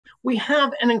We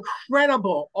have an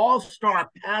incredible all-star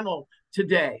panel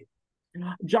today.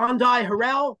 Jondhi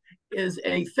Harrell is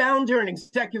a founder and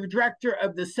executive director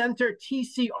of the center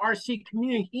TCRC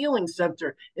Community Healing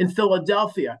Center in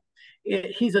Philadelphia.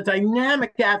 He's a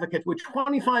dynamic advocate with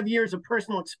 25 years of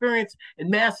personal experience in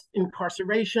mass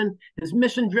incarceration. His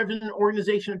mission-driven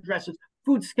organization addresses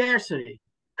food scarcity,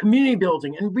 community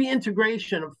building, and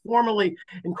reintegration of formerly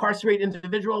incarcerated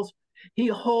individuals. He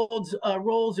holds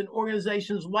roles in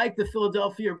organizations like the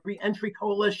Philadelphia Reentry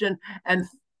Coalition and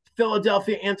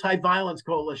Philadelphia Anti-Violence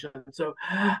Coalition. So,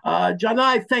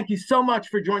 Jondhi, thank you so much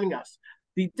for joining us.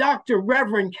 The Dr.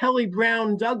 Reverend Kelly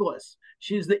Brown Douglas.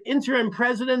 She's the interim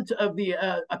president of the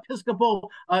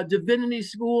Episcopal Divinity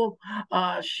School.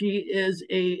 She is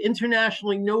an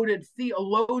internationally noted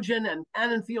theologian and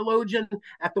canon theologian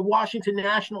at the Washington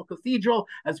National Cathedral,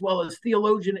 as well as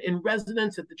theologian in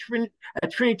residence at the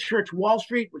Trinity Church Wall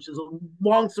Street, which is a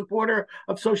long supporter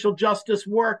of social justice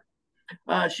work.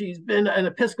 She's been an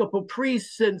Episcopal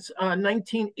priest since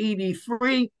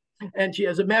 1983. And she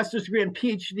has a master's degree and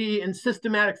PhD in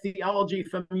systematic theology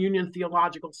from Union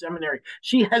Theological Seminary.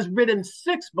 She has written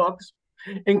 6 books,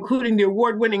 including the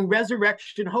award-winning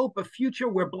Resurrection Hope, A Future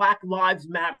Where Black Lives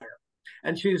Matter.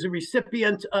 And she is a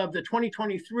recipient of the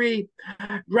 2023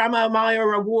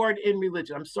 Grawemeyer Award in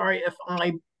Religion. I'm sorry if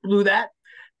I blew that.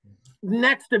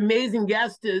 Next amazing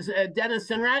guest is Dennis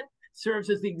Serrette. Serves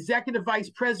as the Executive Vice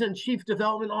President, Chief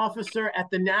Development Officer at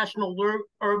the National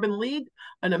Urban League,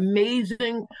 an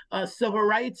amazing civil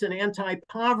rights and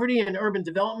anti-poverty and urban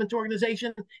development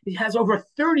organization. He has over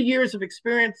 30 years of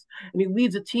experience, and he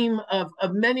leads a team of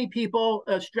many people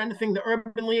strengthening the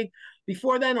Urban League.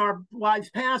 Before then, our lives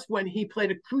passed when he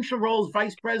played a crucial role as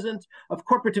Vice President of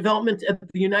Corporate Development at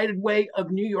the United Way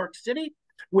of New York City,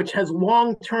 which has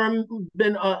long-term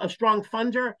been a strong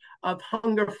funder of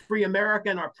Hunger Free America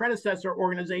and our predecessor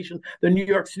organization, the New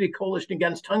York City Coalition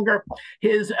Against Hunger.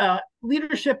 His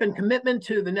leadership and commitment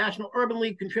to the National Urban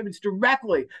League contributes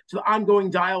directly to the ongoing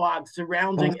dialogue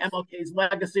surrounding MLK's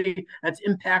legacy and its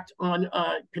impact on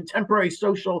contemporary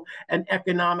social and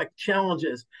economic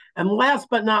challenges. And last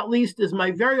but not least is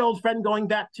my very old friend going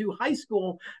back to high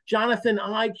school, Jonathan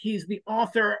Eig. He's the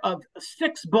author of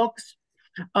 6 books.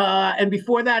 And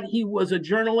before that, he was a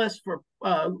journalist for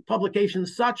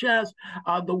publications such as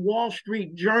the Wall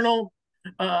Street Journal,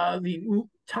 the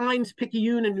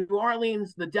Times-Picayune in New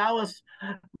Orleans, the Dallas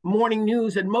Morning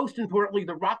News, and most importantly,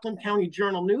 the Rockland County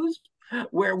Journal News,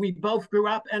 where we both grew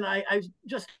up. And I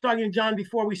just talking to John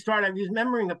before we started, I was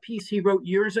remembering a piece he wrote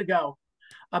years ago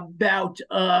about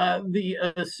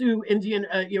the Sioux Indian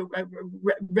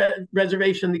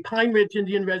reservation, the Pine Ridge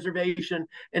Indian Reservation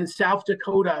in South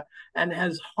Dakota, and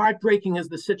as heartbreaking as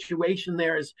the situation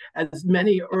there is, as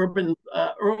many urban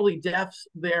early deaths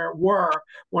there were,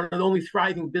 one of the only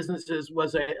thriving businesses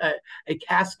was a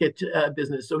casket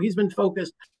business. So he's been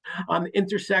focused on the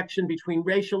intersection between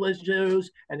racial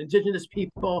issues and indigenous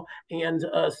people and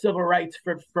civil rights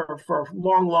for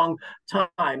a long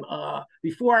time.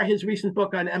 Before his recent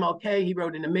book on MLK, he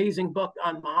wrote an amazing book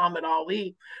on Muhammad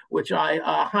Ali, which I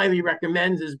highly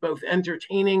recommend, is both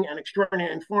entertaining and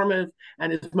extraordinarily informative.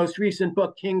 And his most recent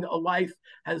book, King of Life,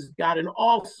 has gotten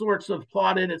all sorts of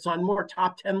plaudit. It's on more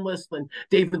top 10 lists than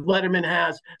David Letterman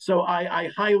has. So I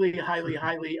highly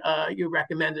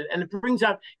recommend it. And it brings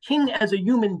out King as a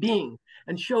human being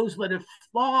and shows that if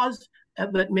flaws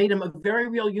that made him a very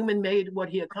real human made what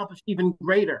he accomplished even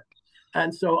greater.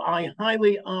 And so I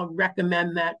highly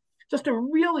recommend that. Just a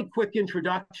really quick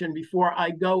introduction before I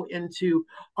go into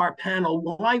our panel,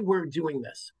 why we're doing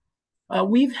this.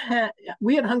 We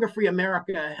at Hunger Free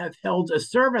America have held a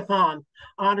serve-a-thon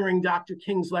honoring Dr.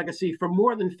 King's legacy for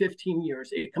more than 15 years.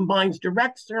 It combines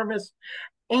direct service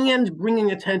and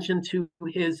bringing attention to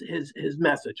his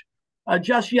message.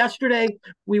 Just yesterday,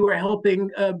 we were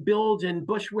helping build in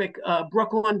Bushwick,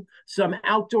 Brooklyn, some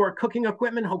outdoor cooking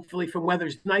equipment, hopefully from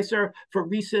weather's nicer, for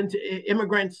recent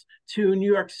immigrants to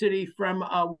New York City from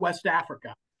West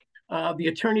Africa. The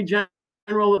Attorney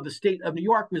General of the state of New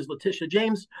York, Ms. Letitia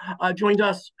James, joined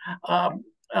us.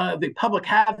 The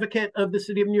public advocate of the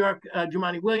city of New York,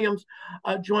 Jumaane Williams,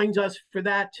 joins us for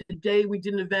that. Today, we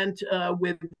did an event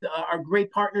with our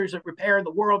great partners at Repair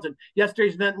the World, and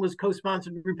yesterday's event was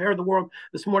co-sponsored with Repair the World.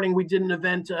 This morning, we did an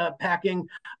event packing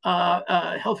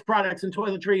health products and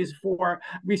toiletries for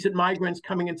recent migrants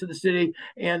coming into the city,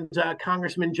 and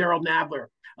Congressman Gerald Nadler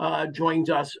joined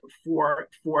us for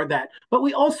that. But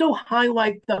we also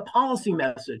highlight the policy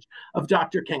message of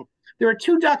Dr. King. There are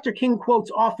 2 Dr. King quotes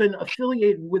often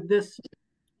affiliated with this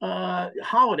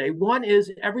holiday. One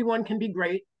is, everyone can be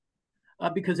great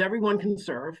because everyone can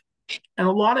serve. And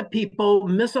a lot of people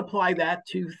misapply that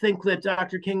to think that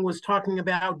Dr. King was talking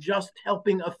about just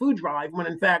helping a food drive, when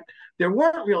in fact there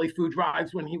weren't really food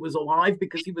drives when he was alive,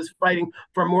 because he was fighting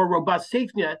for a more robust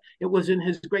safety net. It was in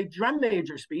his great drum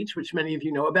major speech, which many of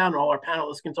you know about and all our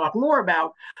panelists can talk more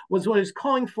about, was when he was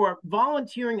calling for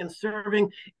volunteering and serving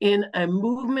in a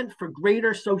movement for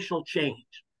greater social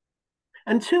change.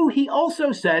 And two, he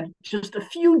also said just a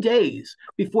few days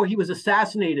before he was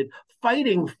assassinated,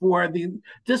 fighting for the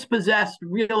dispossessed,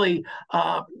 really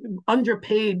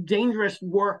underpaid, dangerous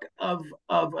work of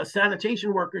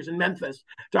sanitation workers in Memphis,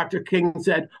 Dr. King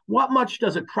said, "What much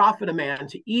does it profit a man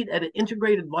to eat at an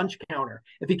integrated lunch counter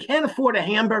if he can't afford a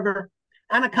hamburger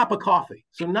and a cup of coffee?"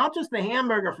 So not just the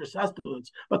hamburger for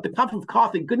sustenance, but the cup of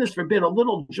coffee, goodness forbid, a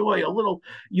little joy, a little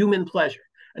human pleasure.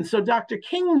 And so Dr.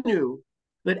 King knew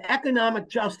that economic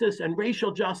justice and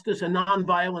racial justice and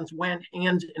nonviolence went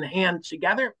hand in hand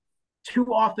together.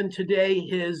 Too often today,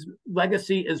 his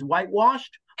legacy is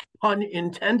whitewashed, pun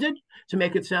intended, to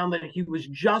make it sound that he was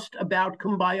just about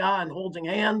kumbaya and holding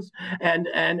hands, and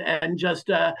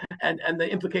the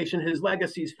implication his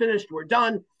legacy is finished. We're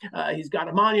done. He's got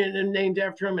a monument named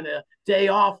after him and a day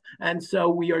off, and so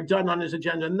we are done on his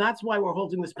agenda. And that's why we're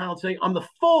holding this panel today on the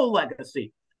full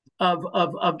legacy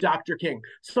of Dr. King.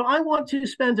 So I want to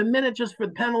spend a minute just for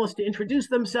the panelists to introduce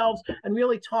themselves and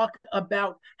really talk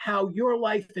about how your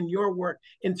life and your work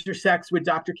intersects with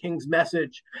Dr. King's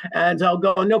message. And I'll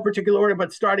go in no particular order,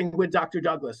 but starting with Dr.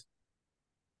 Douglas.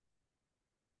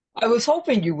 I was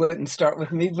hoping you wouldn't start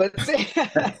with me, but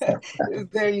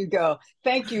there you go.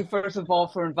 Thank you, first of all,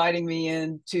 for inviting me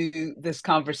into this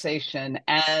conversation.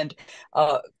 And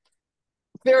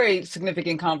very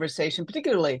significant conversation,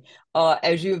 particularly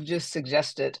as you've just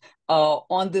suggested,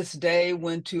 on this day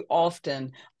when too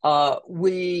often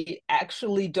we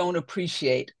actually don't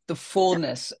appreciate the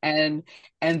fullness and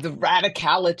the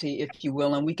radicality, if you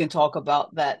will. And we can talk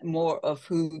about that more of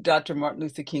who Dr. Martin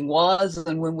Luther King was,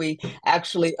 and when we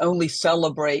actually only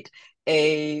celebrate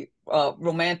a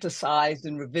romanticized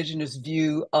and revisionist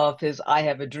view of his "I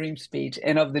Have a Dream" speech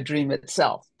and of the dream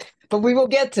itself. But we will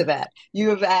get to that.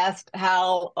 You have asked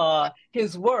how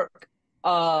his work,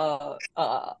 the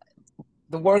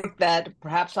work that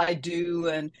perhaps I do,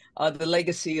 and the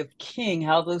legacy of King,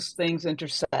 how those things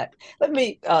intersect. Let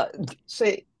me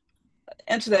answer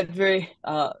that very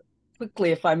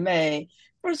quickly, if I may.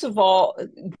 First of all,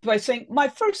 by saying my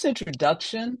first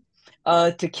introduction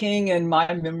to King in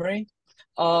my memory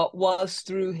was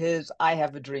through his "I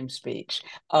Have a Dream" speech.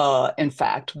 In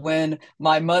fact, when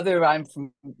my mother, I'm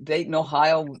from Dayton,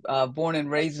 Ohio, born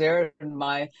and raised there, and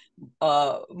my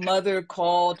mother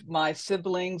called my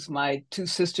siblings, my two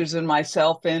sisters and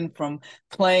myself, in from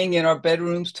playing in our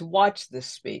bedrooms to watch this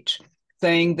speech,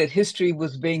 saying that history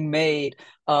was being made.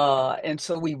 And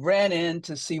so we ran in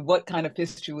to see what kind of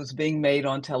history was being made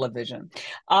on television.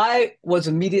 I was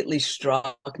immediately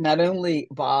struck not only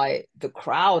by the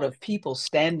crowd of people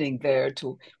standing there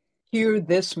to hear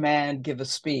this man give a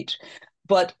speech,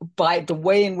 but by the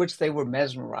way in which they were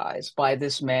mesmerized by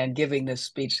this man giving this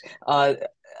speech,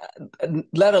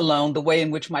 let alone the way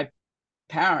in which my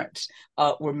parents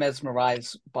were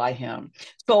mesmerized by him.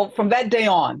 So from that day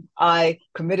on, I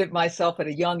committed myself at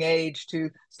a young age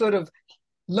to sort of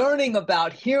learning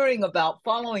about, hearing about,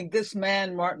 following this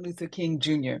man, Martin Luther King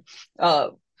Jr.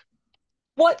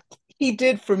 What he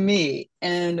did for me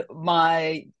and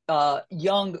my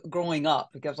young growing up,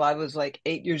 because I was like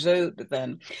 8 years old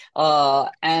then.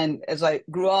 And as I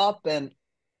grew up, and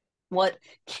what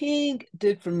King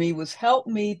did for me was help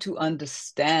me to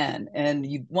understand, and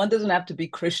one doesn't have to be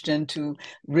Christian to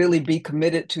really be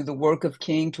committed to the work of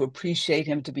King, to appreciate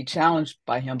him, to be challenged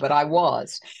by him, but I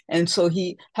was. And so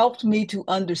he helped me to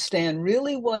understand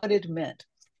really what it meant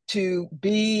to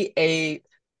be a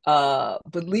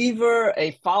believer,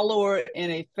 a follower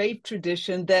in a faith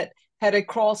tradition that had a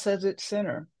cross as its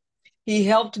center. He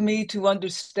helped me to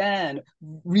understand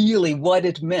really what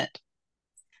it meant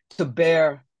to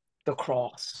bear the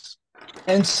cross.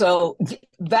 And so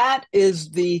that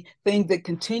is the thing that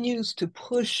continues to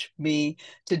push me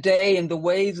today, in the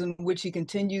ways in which he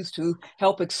continues to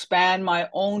help expand my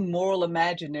own moral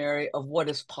imaginary of what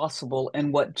is possible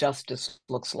and what justice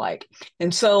looks like.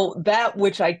 And so that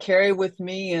which I carry with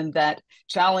me and that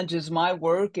challenges my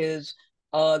work is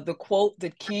the quote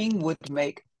that King would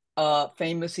make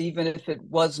famous, even if it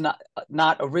was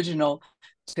not original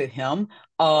to him,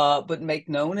 but make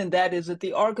known, and that is that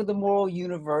the arc of the moral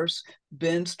universe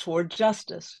bends toward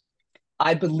justice.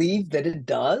 I believe that it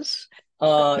does.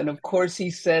 And of course,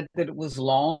 he said that it was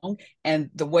long. And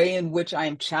the way in which I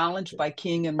am challenged by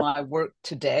King in my work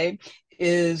today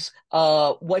is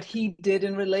what he did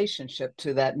in relationship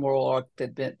to that moral arc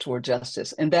that bent toward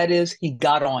justice, and that is he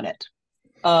got on it.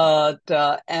 So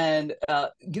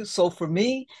for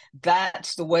me,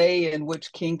 that's the way in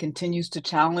which King continues to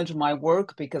challenge my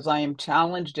work, because I am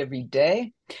challenged every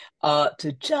day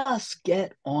to just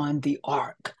get on the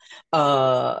arc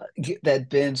that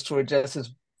bends toward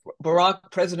justice.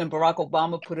 President Barack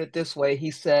Obama put it this way.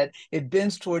 He said, it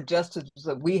bends toward justice,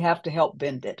 that we have to help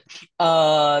bend it.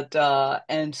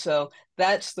 And so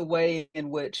that's the way in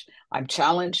which I'm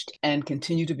challenged and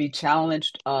continue to be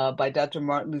challenged by Dr.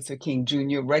 Martin Luther King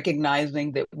Jr.,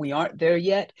 recognizing that we aren't there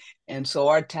yet. And so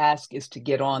our task is to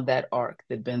get on that arc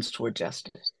that bends toward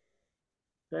justice.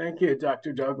 Thank you,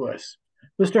 Dr. Douglas.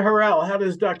 Mr. Harrell, how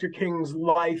does Dr. King's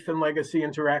life and legacy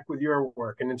interact with your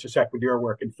work and intersect with your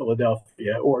work in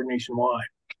Philadelphia or nationwide?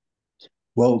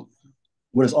 Well,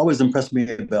 what has always impressed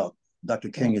me about Dr.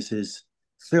 King is his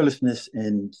fearlessness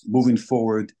in moving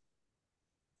forward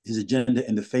his agenda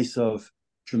in the face of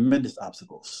tremendous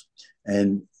obstacles.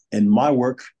 And in my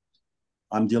work,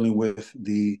 I'm dealing with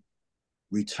the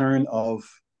return of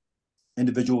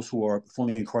individuals who are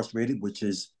fully incarcerated, which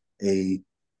is a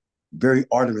very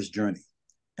arduous journey.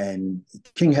 And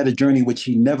King had a journey which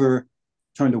he never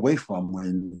turned away from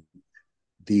when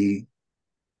it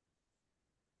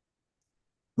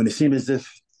seemed as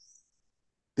if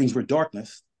things were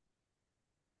darkness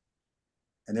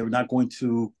and they were not going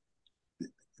to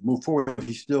move forward,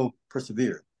 he still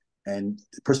persevered. And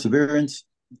perseverance,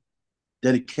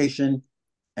 dedication,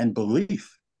 and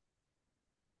belief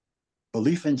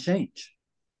in change.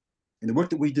 In the work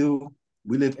that we do,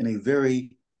 we live in a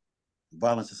very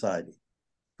violent society.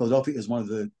 Philadelphia is one of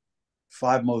the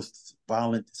 5 most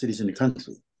violent cities in the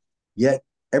country. Yet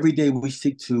every day we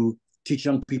seek to teach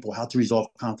young people how to resolve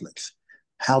conflicts,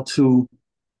 how to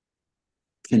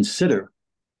consider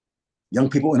young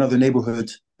people in other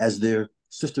neighborhoods as their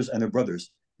sisters and their brothers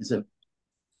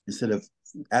instead of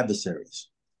adversaries.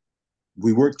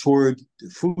 We work toward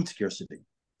food scarcity.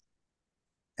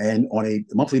 And on a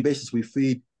monthly basis, we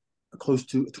feed close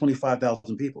to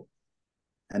 25,000 people.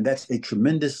 And that's a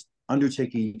tremendous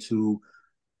undertaking to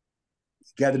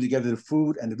gather together the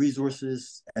food and the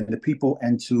resources and the people,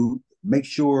 and to make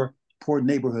sure poor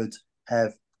neighborhoods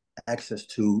have access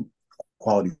to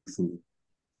quality food.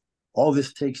 All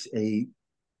this takes a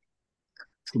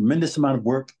tremendous amount of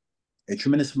work, a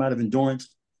tremendous amount of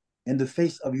endurance in the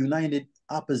face of united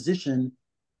opposition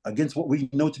against what we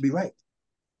know to be right.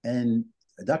 And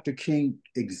Dr. King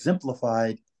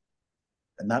exemplified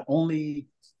not only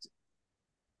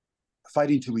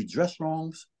fighting to redress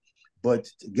wrongs, but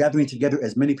gathering together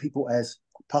as many people as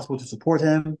possible to support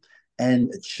him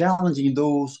and challenging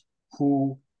those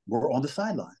who were on the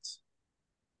sidelines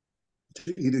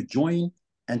to either join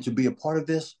and to be a part of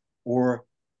this, or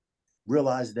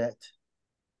realize that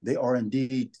they are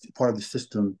indeed part of the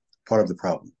system, part of the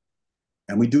problem.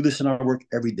 And we do this in our work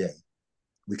every day.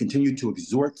 We continue to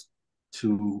exhort,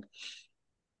 to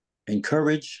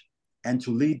encourage, and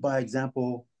to lead by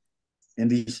example in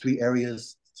these 3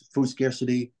 areas: food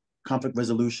scarcity, conflict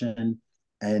resolution,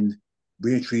 and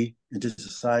reentry into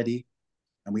society.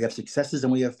 And we have successes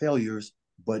and we have failures,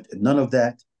 but none of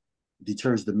that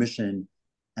deters the mission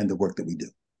and the work that we do.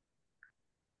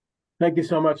 Thank you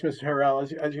so much, Mr.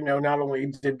 Harrell. As you know, not only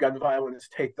did gun violence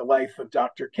take the life of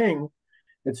Dr. King,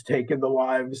 it's taken the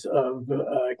lives of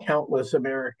countless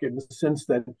Americans since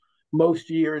then. Most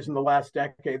years in the last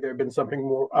decade, there have been something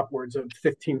more upwards of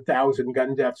 15,000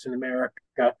 gun deaths in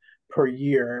America per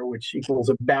year, which equals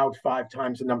about 5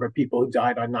 times the number of people who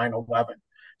died on 9/11,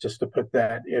 just to put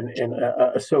that in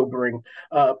a sobering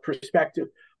perspective.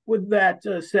 With that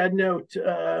said note,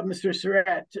 Mr.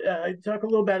 Serrette, talk a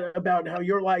little bit about how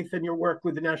your life and your work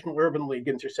with the National Urban League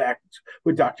intersects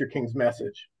with Dr. King's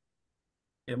message.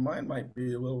 Yeah, mine might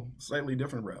be a little slightly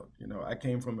different route. You know, I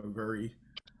came from a very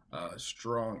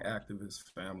strong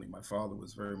activist family. My father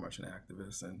was very much an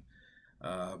activist, and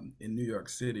in New York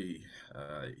City,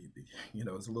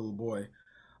 as a little boy,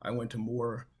 I went to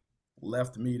more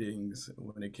left meetings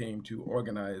when it came to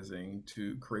organizing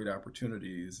to create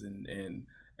opportunities and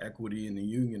equity in the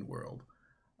union world.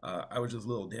 I was just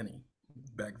little Denny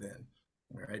back then.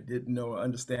 I didn't know or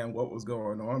understand what was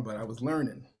going on, but I was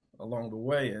learning along the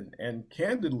way. And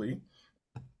candidly,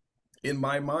 in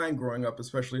my mind growing up,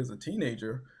 especially as a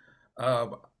teenager,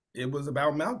 it was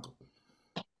about Malcolm,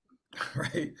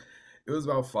 right? It was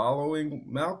about following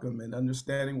Malcolm and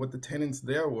understanding what the tenets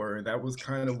there were. And that was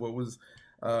kind of what was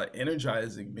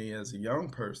energizing me as a young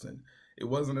person. It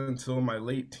wasn't until my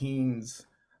late teens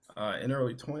and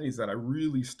early 20s that I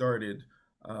really started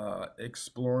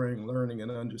exploring, learning, and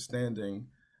understanding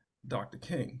Dr.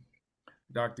 King.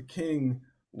 Dr. King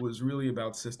was really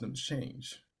about systems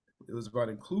change. It was about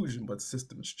inclusion, but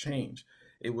systems change.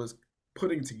 It was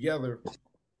putting together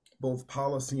both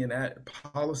policy and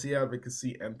policy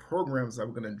advocacy and programs that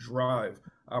were going to drive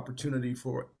opportunity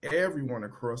for everyone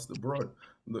across the board,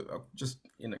 just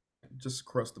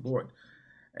across the board.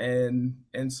 And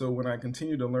so when I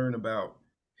continued to learn about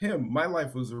him, my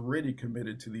life was already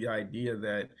committed to the idea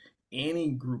that any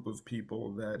group of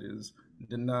people that is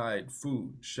denied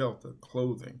food, shelter,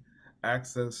 clothing,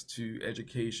 access to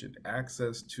education,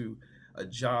 access to a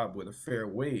job with a fair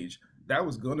wage, that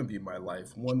was going to be my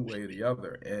life one way or the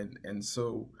other. And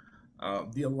so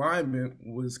the alignment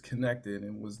was connected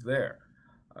and was there.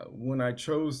 When I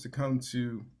chose to come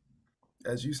to,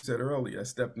 as you said earlier, I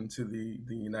stepped into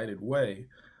the United Way.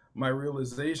 My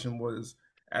realization was,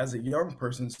 as a young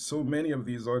person, so many of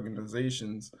these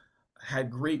organizations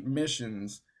had great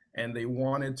missions and they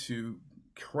wanted to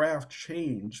craft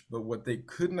change, but what they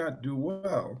could not do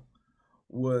well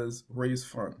was raise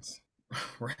funds,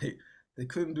 right? They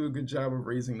couldn't do a good job of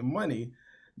raising the money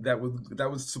that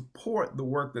would support the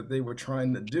work that they were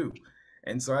trying to do.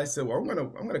 And so I said, well, I'm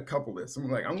gonna couple this. I'm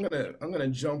gonna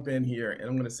jump in here and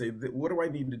I'm gonna say, what do I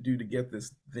need to do to get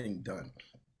this thing done?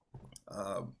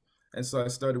 And so I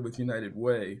started with United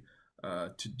Way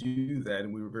to do that,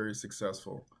 and we were very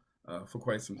successful for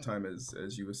quite some time,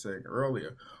 as you were saying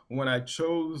earlier. When I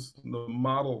chose the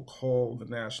model called the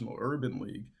National Urban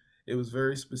League, it was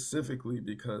very specifically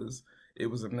because it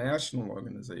was a national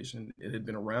organization. It had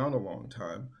been around a long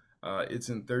time. It's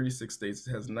in 36 states.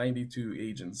 It has 92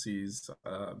 agencies,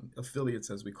 affiliates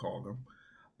as we call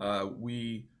them.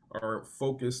 We are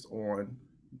focused on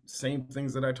same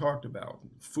things that I talked about: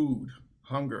 food,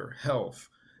 hunger, health,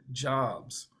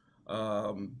 jobs,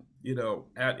 and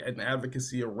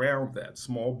advocacy around that,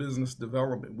 small business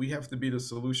development. We have to be the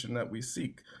solution that we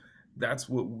seek. That's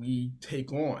what we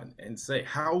take on and say.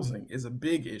 Housing is a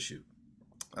big issue.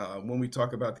 When we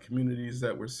talk about the communities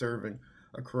that we're serving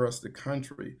across the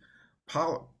country,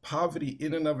 poverty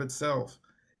in and of itself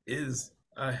is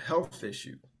a health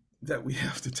issue that we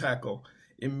have to tackle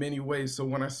in many ways. So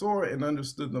when I saw and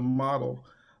understood the model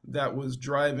that was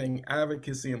driving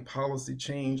advocacy and policy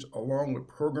change along with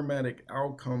programmatic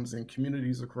outcomes in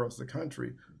communities across the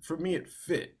country, for me, it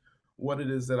fit what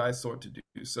it is that I sought to do.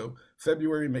 So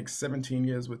February makes 17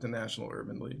 years with the National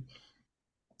Urban League,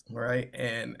 right?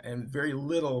 And very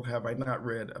little have I not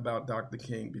read about Dr.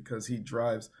 King, because he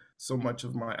drives so much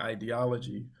of my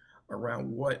ideology around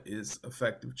what is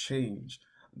effective change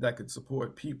that could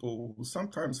support people who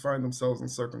sometimes find themselves in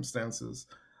circumstances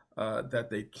that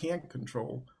they can't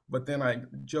control. But then I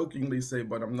jokingly say,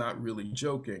 but I'm not really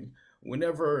joking.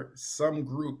 Whenever some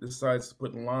group decides to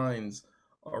put lines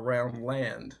around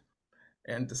land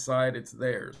and decide it's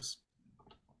theirs,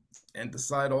 and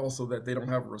decide also that they don't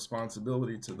have a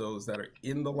responsibility to those that are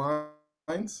in the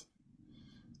lines,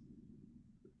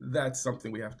 that's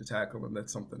something we have to tackle, and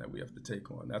that's something that we have to take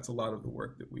on. That's a lot of the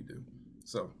work that we do.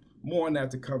 So more on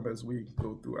that to come as we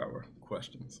go through our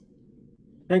questions.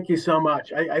 Thank you so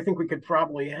much. I think we could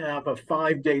probably have a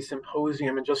 5-day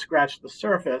symposium and just scratch the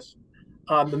surface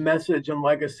on the message and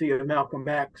legacy of Malcolm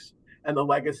X and the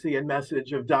legacy and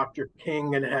message of Dr.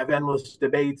 King, and have endless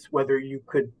debates whether you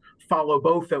could follow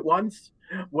both at once,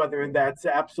 whether that's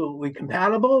absolutely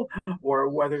compatible or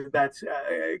whether that's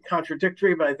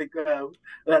contradictory. But I think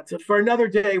that's for another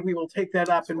day. We will take that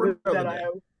up. And with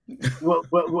that,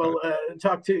 we'll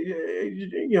talk to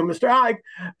Mr.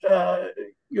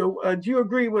 Ige. Do you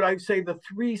agree when I say the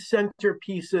three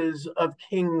centerpieces of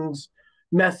King's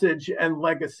message and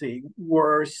legacy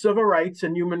were civil rights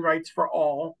and human rights for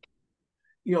all,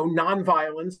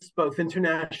 nonviolence, both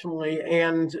internationally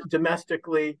and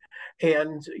domestically,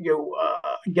 and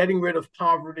getting rid of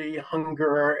poverty,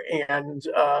 hunger, and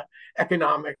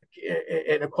economic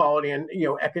inequality and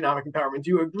economic empowerment? Do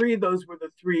you agree those were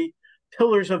the three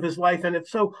pillars of his life? And if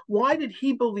so, why did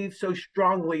he believe so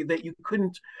strongly that you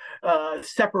couldn't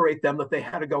separate them, that they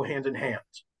had to go hand in hand?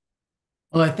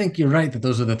 Well, I think you're right that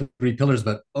those are the three pillars,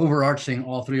 but overarching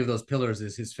all three of those pillars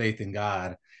is his faith in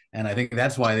God. And I think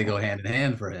that's why they go hand in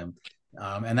hand for him.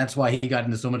 And that's why he got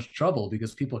into so much trouble,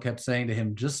 because people kept saying to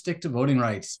him, just stick to voting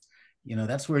rights.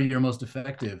 That's where you're most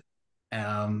effective.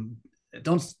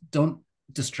 Don't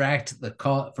distract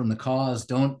from the cause.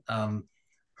 Don't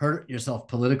hurt yourself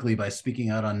politically by speaking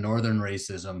out on Northern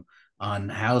racism, on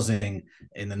housing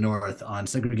in the North, on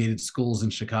segregated schools in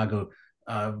Chicago.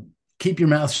 Keep your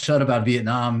mouth shut about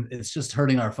Vietnam. It's just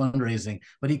hurting our fundraising.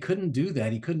 But he couldn't do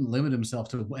that. He couldn't limit himself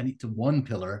to one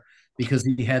pillar, because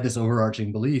he had this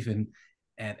overarching belief and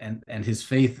his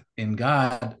faith in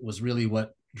God was really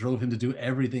what drove him to do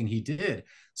everything he did.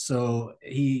 So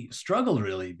he struggled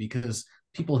really because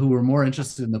people who were more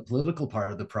interested in the political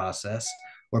part of the process,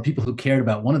 or people who cared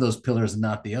about one of those pillars and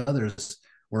not the others,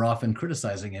 were often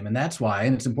criticizing him. And that's why,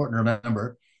 and it's important to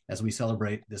remember as we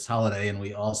celebrate this holiday and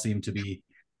we all seem to be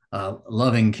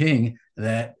loving King,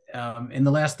 that in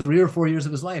the last 3 or 4 years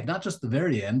of his life, not just the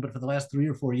very end, but for the last 3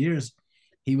 or 4 years,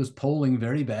 he was polling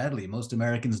very badly. Most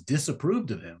Americans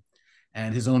disapproved of him.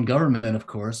 And his own government, of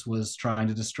course, was trying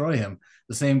to destroy him,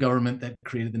 the same government that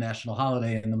created the national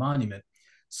holiday and the monument.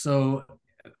 So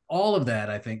all of that,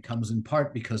 I think, comes in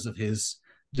part because of his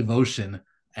devotion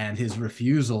and his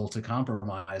refusal to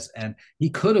compromise. And he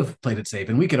could have played it safe.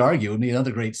 And we could argue, it would be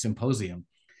another great symposium.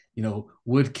 You know,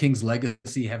 would King's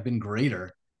legacy have been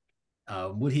greater?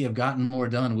 Would he have gotten more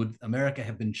done? Would America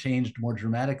have been changed more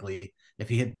dramatically if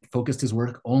he had focused his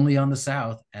work only on the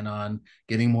South and on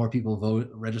getting more people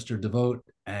registered to vote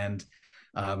and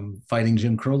fighting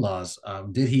Jim Crow laws?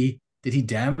 Did he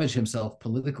damage himself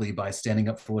politically by standing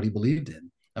up for what he believed in?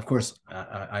 Of course,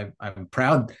 I'm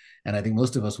proud, and I think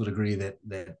most of us would agree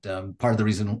that part of the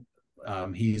reason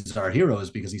he's our hero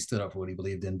is because he stood up for what he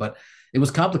believed in. But it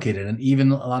was complicated, and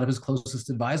even a lot of his closest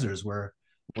advisors were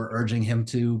urging him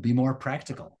to be more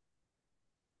practical.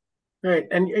 Right.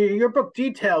 And your book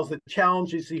details the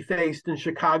challenges he faced in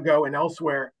Chicago and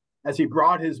elsewhere as he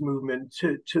brought his movement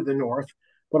to the North.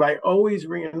 But I always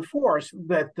reinforce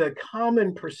that the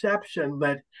common perception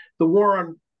that the war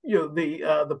on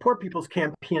the Poor People's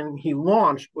Campaign he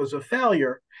launched was a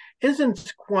failure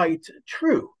isn't quite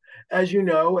true. As you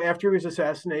know, after he was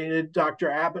assassinated, Dr.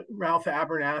 Ralph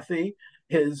Abernathy,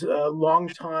 his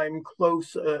longtime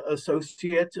close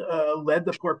associate, led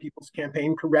the Poor People's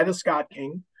Campaign. Coretta Scott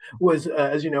King was,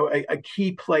 as you know, a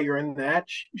key player in that.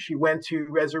 She went to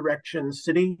Resurrection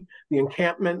City, the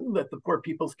encampment that the Poor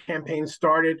People's Campaign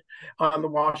started on the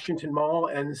Washington Mall,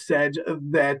 and said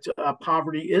that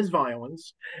poverty is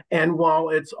violence. And while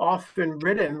it's often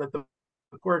written that the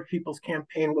Poor People's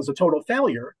Campaign was a total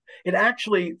failure, it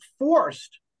actually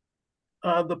forced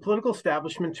the political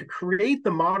establishment to create the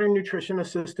modern nutrition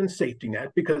assistance safety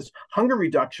net, because hunger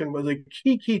reduction was a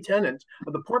key tenet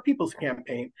of the Poor People's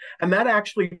Campaign. And that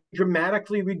actually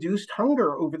dramatically reduced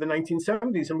hunger over the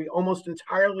 1970s. And we almost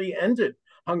entirely ended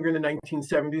hunger in the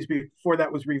 1970s before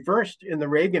that was reversed in the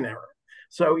Reagan era.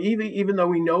 So even though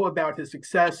we know about his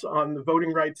success on the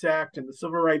Voting Rights Act and the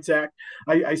Civil Rights Act,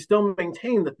 I still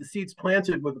maintain that the seeds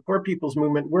planted with the Poor People's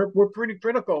Movement were pretty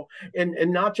critical in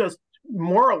not just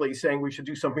morally saying we should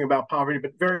do something about poverty,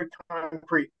 but very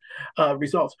concrete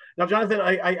results. Now, Jonathan,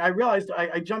 I realized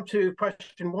I jumped to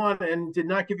question one and did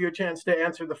not give you a chance to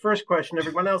answer the first question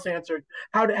everyone else answered.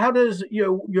 How does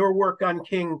your work on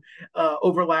King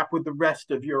overlap with the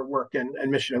rest of your work and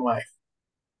mission in life?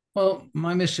 Well,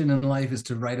 my mission in life is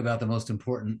to write about the most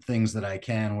important things that I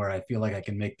can, where I feel like I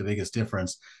can make the biggest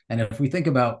difference. And if we think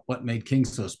about what made King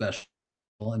so special,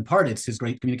 in part, it's his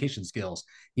great communication skills.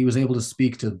 He was able to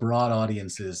speak to broad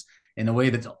audiences in a way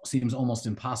that seems almost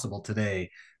impossible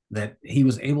today, that he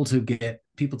was able to get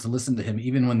people to listen to him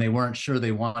even when they weren't sure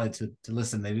they wanted to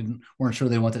listen. They weren't sure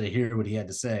they wanted to hear what he had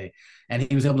to say. And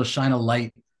he was able to shine a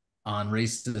light on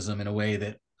racism in a way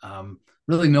that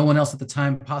really no one else at the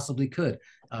time possibly could.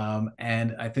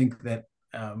 And I think that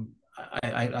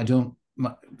I don't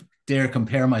dare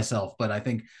compare myself, but I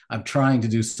think I'm trying to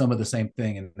do some of the same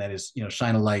thing, and that is,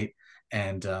 shine a light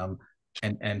and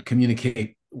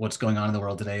communicate what's going on in the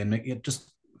world today, and make it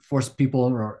just force people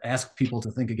or ask people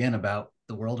to think again about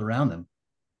the world around them.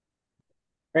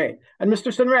 Right. And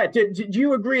Mr. Serrette, did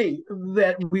you agree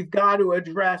that we've got to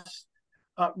address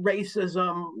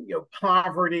racism,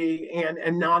 poverty, and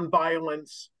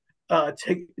nonviolence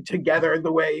together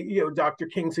the way Dr.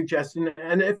 King suggested,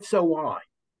 and if so, why?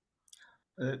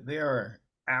 They are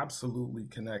absolutely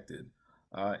connected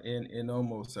in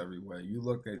almost every way. You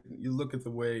look at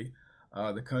the way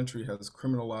the country has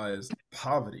criminalized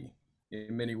poverty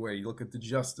in many ways. You look at the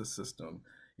justice system.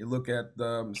 You look at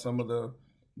some of the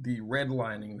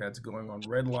redlining that's going on.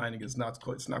 Redlining is not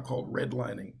called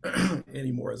redlining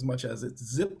anymore as much as it's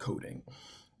zip coding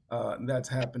that's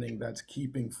happening. That's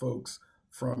keeping folks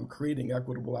from creating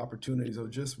equitable opportunities, or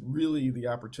just really the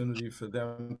opportunity for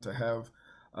them to have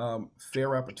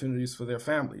fair opportunities for their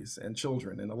families and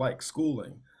children and the like,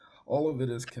 schooling. All of it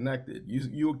is connected.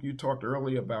 You talked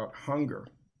earlier about hunger.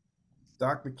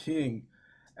 Dr. King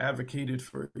advocated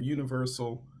for a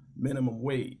universal minimum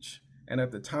wage, and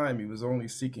at the time he was only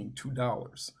seeking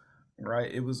 $2,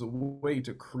 right? It was a way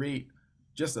to create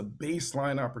just a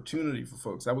baseline opportunity for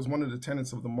folks. That was one of the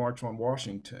tenets of the March on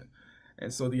Washington.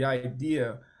 And so the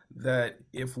idea that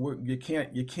if you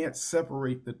can't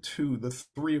separate the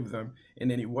three of them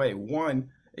in any way. One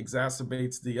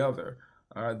exacerbates the other.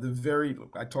 I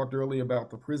talked earlier about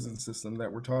the prison system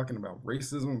that we're talking about,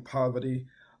 racism, poverty.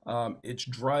 It's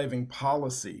driving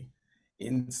policy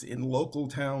in local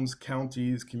towns,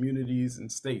 counties, communities,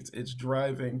 and states. It's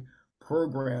driving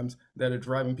programs that are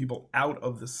driving people out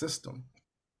of the system.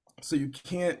 So you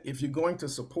can't, if you're going to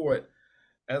support,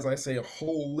 as I say, a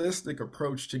holistic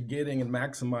approach to getting and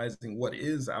maximizing what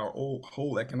is our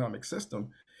whole economic system,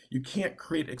 you can't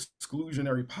create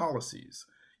exclusionary policies.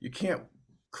 You can't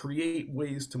create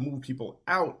ways to move people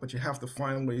out, but you have to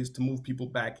find ways to move people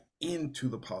back into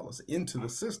the policy, into the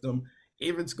system,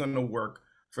 if it's going to work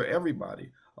for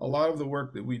everybody. A lot of the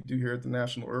work that we do here at the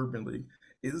National Urban League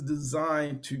is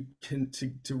designed to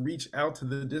reach out to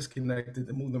the disconnected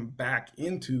and move them back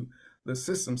into the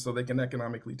system so they can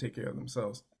economically take care of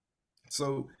themselves.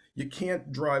 So you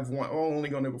can't drive only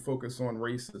going to focus on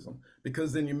racism,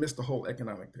 because then you miss the whole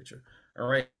economic picture. All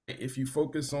right. If you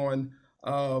focus on,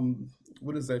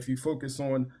 if you focus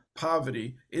on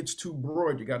poverty, it's too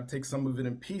broad. You got to take some of it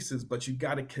in pieces, but you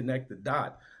got to connect the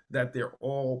dot that they're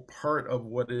all part of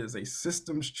what is a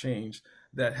systems change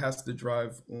that has to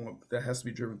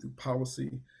be driven through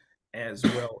policy as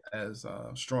well as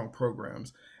strong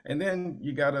programs. And then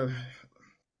you got to,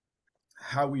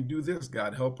 how we do this,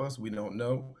 God help us, we don't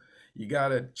know. You got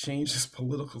to change this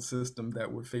political system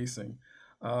that we're facing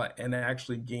and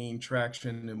actually gain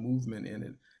traction and movement in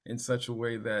it in such a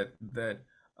way that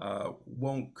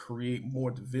won't create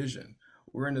more division.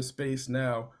 We're in a space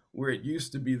now where it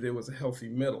used to be there was a healthy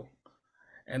middle,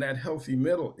 and that healthy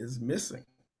middle is missing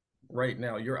right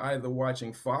now. You're either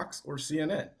watching Fox or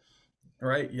CNN,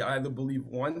 right? You either believe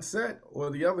one set or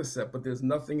the other set, but there's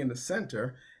nothing in the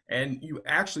center, and you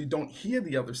actually don't hear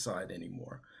the other side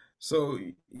anymore. So,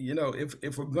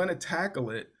 if we're going to tackle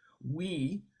it,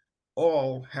 we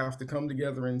all have to come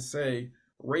together and say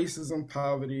racism,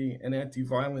 poverty, and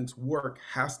anti-violence work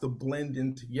has to blend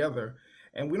in together.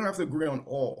 And we don't have to agree on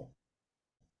all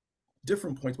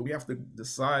different points, but we have to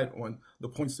decide on the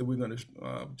points that we're going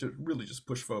to really just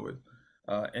push forward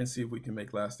and see if we can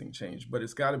make lasting change. But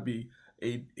it's got to be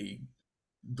a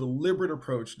deliberate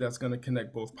approach that's going to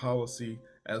connect both policy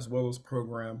as well as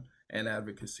program and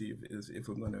advocacy if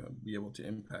we're going to be able to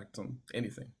impact on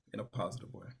anything in a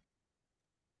positive way.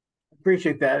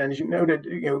 Appreciate that. And as you noted,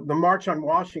 the March on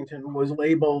Washington was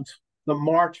labeled the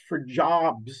March for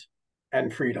Jobs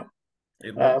and Freedom.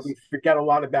 We forget a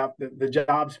lot about the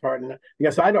jobs part. And I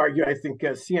guess I'd argue, I think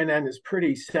CNN is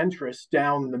pretty centrist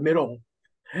down the middle.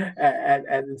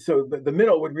 And so the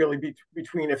middle would really be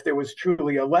between, if there was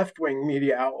truly a left-wing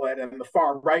media outlet and the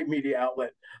far-right media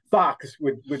outlet, Fox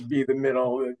would be the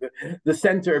middle. The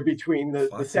center between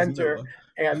the center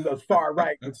and the far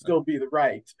right would still be the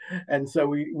right. And so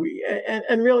we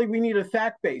really we need a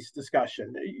fact-based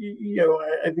discussion.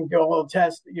 I think you'll all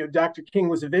attest, Dr. King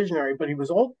was a visionary, but he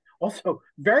was also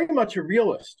very much a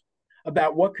realist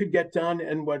about what could get done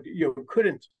and what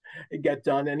couldn't get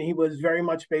done, and he was very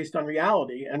much based on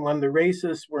reality. And when the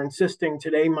racists were insisting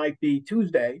today might be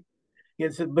Tuesday, he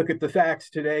had said, "Look at the facts.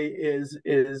 Today is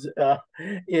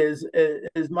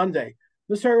Monday."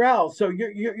 Mr. Harrell, so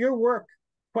your work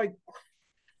quite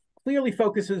clearly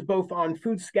focuses both on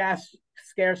food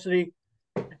scarcity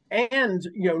and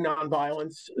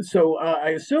nonviolence. So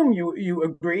I assume you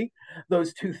agree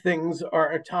those two things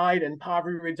are tied, and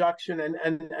poverty reduction and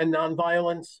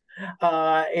nonviolence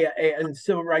and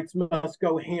civil rights must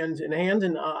go hand in hand.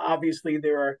 And obviously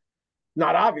there are,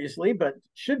 not obviously, but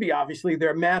should be obviously,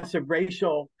 there are massive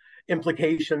racial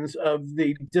implications of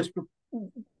the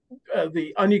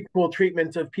unequal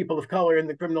treatment of people of color in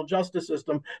the criminal justice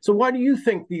system. So why do you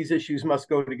think these issues must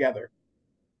go together?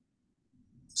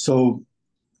 So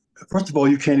first of all,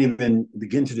 you can't even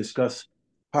begin to discuss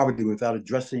poverty without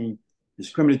addressing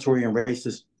discriminatory and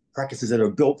racist practices that are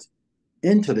built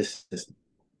into this system.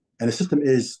 And the system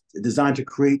is designed to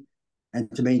create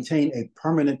and to maintain a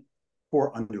permanent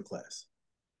poor underclass.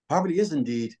 Poverty is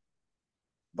indeed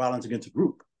violence against a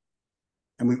group.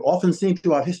 And we've often seen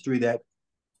throughout history that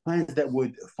plans that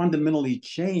would fundamentally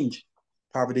change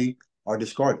poverty are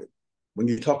discarded. When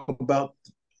you talk about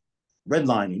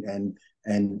redlining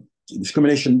and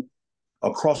discrimination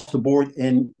across the board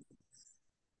in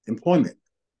employment,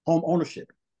 home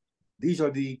ownership, these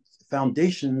are the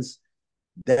foundations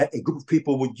that a group of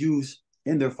people would use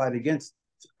in their fight against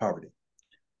poverty.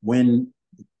 When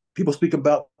people speak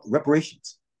about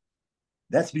reparations,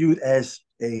 that's viewed as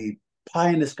a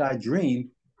pie-in-the-sky dream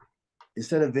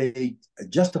instead of a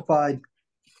justified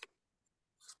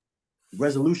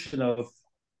resolution of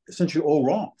century-old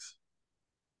wrongs.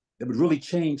 that would really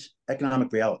change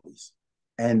economic realities.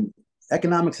 And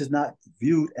economics is not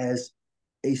viewed as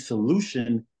a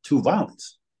solution to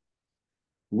violence.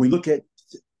 When we look at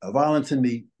violence in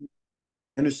the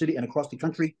inner city and across the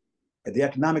country, the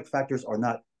economic factors are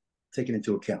not taken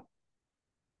into account.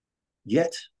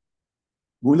 Yet,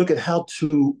 when we look at how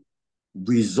to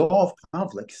resolve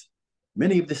conflicts,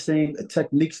 many of the same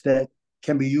techniques that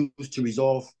can be used to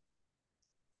resolve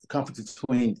conflicts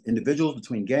between individuals,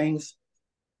 between gangs,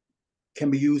 can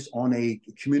be used on a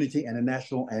community and a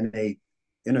national and a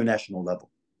international level.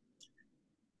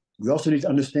 We also need to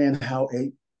understand how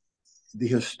the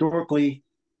historically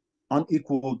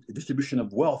unequal distribution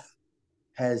of wealth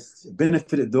has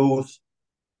benefited those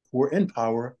who are in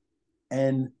power,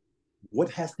 and what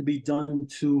has to be done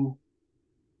to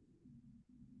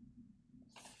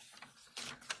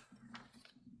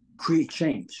create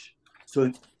change so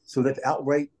that the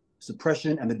outright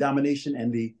suppression and the domination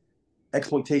and the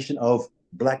exploitation of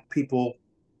Black people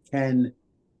can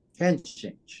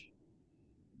change.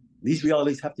 These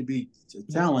realities have to be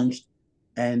challenged,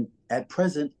 and at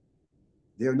present,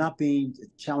 they're not being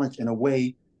challenged in a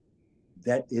way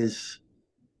that is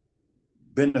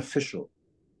beneficial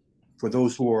for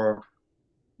those who are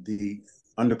the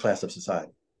underclass of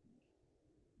society.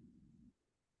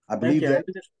 I believe that.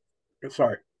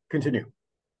 Sorry, continue.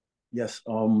 Yes,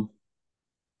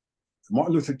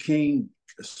 Martin Luther King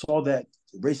saw that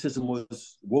racism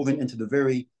was woven into the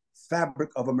very fabric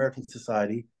of American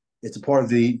society. It's a part of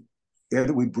the air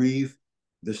that we breathe,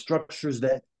 the structures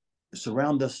that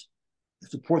surround us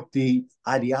support the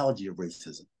ideology of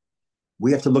racism.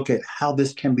 We have to look at how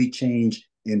this can be changed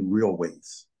in real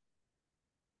ways.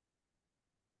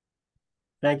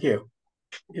 Thank you.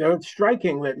 You know, it's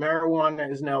striking that marijuana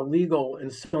is now legal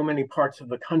in so many parts of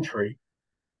the country,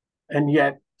 and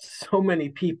yet so many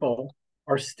people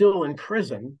are still in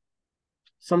prison,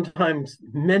 sometimes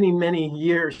many, many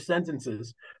year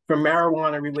sentences for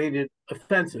marijuana-related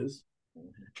offenses.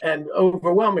 And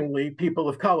overwhelmingly, people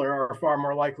of color are far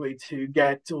more likely to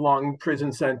get long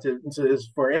prison sentences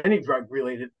for any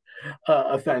drug-related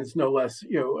offense, no less,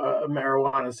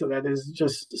 marijuana. So that is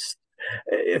just,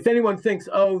 if anyone thinks,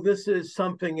 oh, this is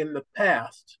something in the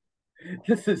past,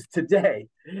 this is today,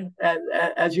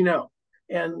 as you know.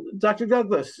 And Dr.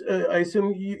 Douglas, I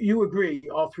assume you agree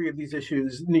all three of these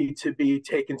issues need to be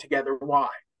taken together. Why?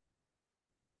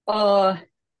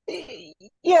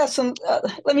 Yes, and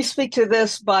let me speak to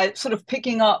this by sort of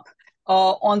picking up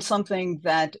on something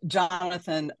that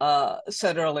Jonathan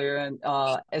said earlier, and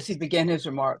as he began his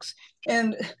remarks,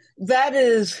 and that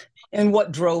is in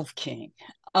what drove King.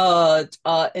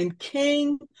 And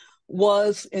King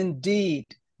was indeed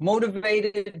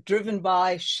motivated, driven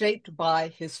by, shaped by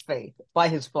his faith, by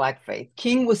his Black faith.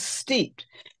 King was steeped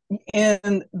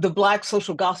in the Black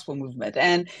social gospel movement.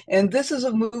 And this is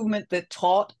a movement that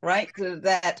taught, right,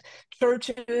 that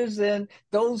churches and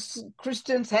those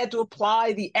Christians had to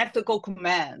apply the ethical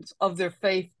commands of their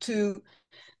faith to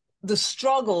the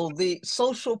struggle, the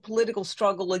social political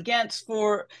struggle in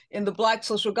the Black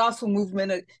social gospel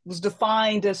movement, it was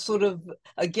defined as sort of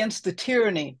against the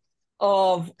tyranny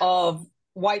of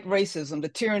white racism, the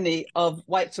tyranny of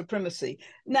white supremacy.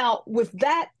 Now, with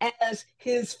that as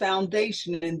his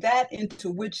foundation and that into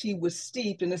which he was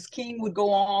steeped, and as King would go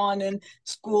on in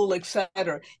school,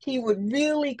 etc., he would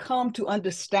really come to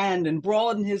understand and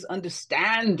broaden his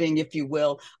understanding, if you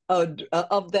will,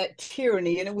 of that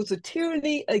tyranny. And it was a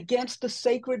tyranny against the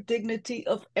sacred dignity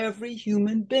of every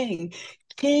human being.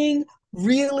 King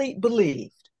really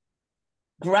believed,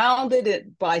 grounded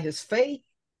it by his faith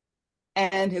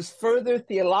and his further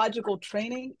theological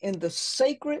training, in the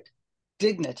sacred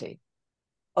dignity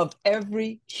of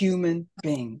every human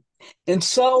being. And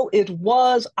so it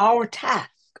was our task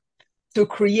to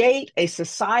create a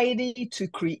society, to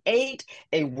create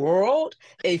a world,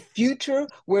 a future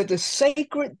where the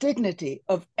sacred dignity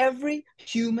of every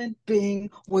human being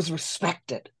was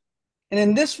respected. And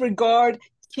in this regard,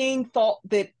 King thought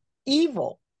that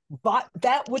evil, but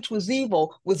that which was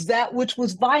evil was that which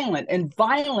was violent, and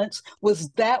violence was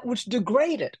that which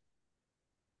degraded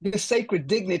the sacred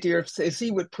dignity, or as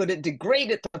he would put it,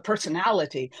 degraded the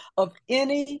personality of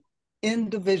any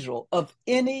individual, of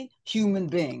any human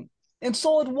being. And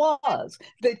so it was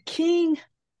that King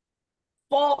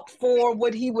fought for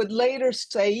what he would later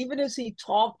say, even as he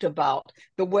talked about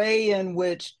the way in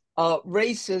which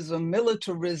racism,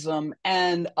 militarism,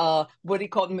 and what he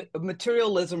called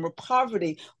materialism or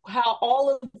poverty, how all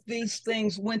of these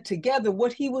things went together.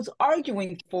 What he was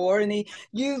arguing for, and he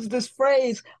used this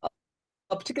phrase,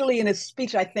 particularly in his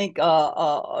speech, I think,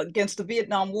 against the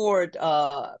Vietnam War at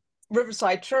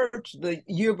Riverside Church the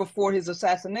year before his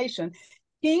assassination,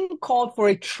 King called for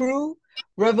a true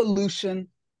revolution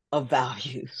of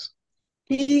values.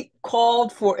 He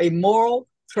called for a moral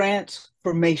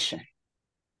transformation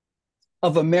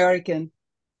of American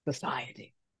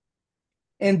society.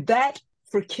 And that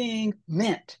for King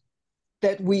meant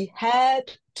that we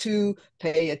had to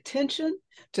pay attention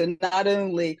to not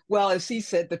only, well, as he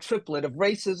said, the triplet of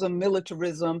racism,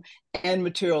 militarism, and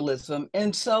materialism.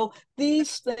 And so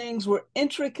these things were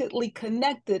intricately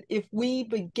connected if we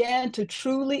began to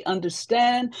truly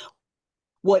understand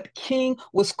what King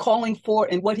was calling for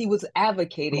and what he was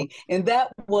advocating. And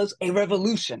that was a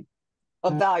revolution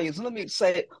of values. Let me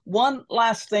say one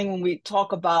last thing when we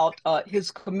talk about his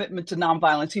commitment to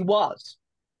nonviolence. He was,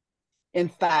 in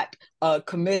fact,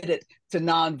 committed to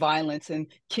nonviolence. And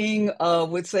King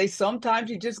would say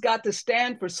sometimes you just got to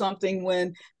stand for something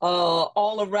when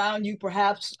all around you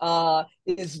perhaps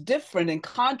is different and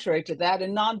contrary to that.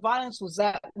 And nonviolence was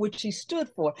that which he stood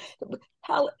for.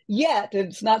 Yet,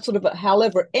 it's not sort of a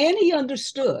however, and he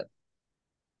understood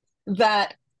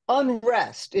that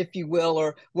unrest, if you will,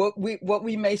 or what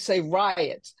we may say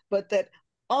riots, but that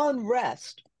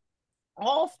unrest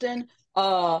often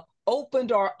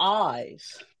opened our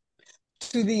eyes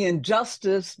to the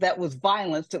injustice that was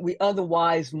violence that we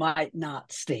otherwise might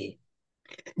not see.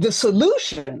 The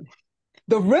solution,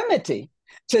 the remedy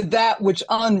to that which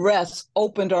unrest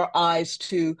opened our eyes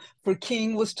to for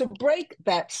King was to break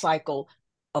that cycle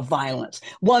of violence.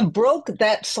 One broke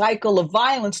that cycle of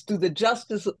violence through the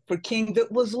justice for King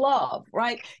that was love,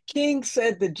 right? King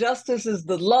said that justice is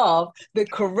the love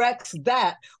that corrects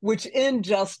that which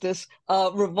injustice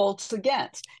revolts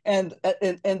against, and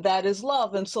that is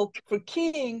love. And so for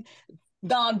King,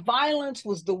 nonviolence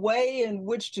was the way in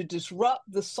which to disrupt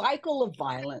the cycle of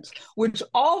violence, which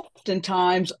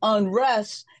oftentimes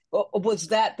unrest was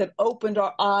that opened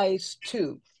our eyes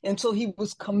to. And so he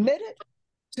was committed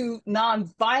to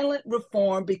nonviolent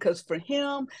reform because for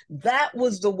him, that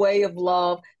was the way of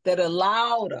love that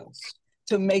allowed us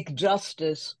to make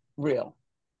justice real.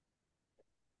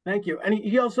 Thank you. And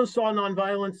he also saw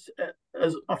nonviolence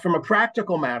as from a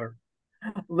practical matter,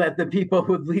 that the people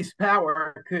with least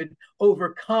power could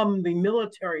overcome the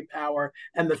military power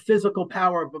and the physical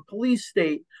power of a police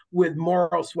state with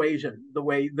moral suasion, the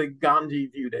way that Gandhi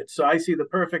viewed it. So I see the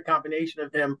perfect combination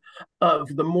of him,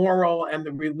 of the moral and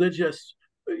the religious,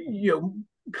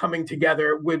 coming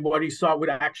together with what he saw would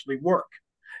actually work.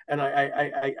 And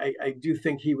I do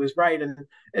think he was right. And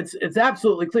it's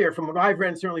absolutely clear from what I've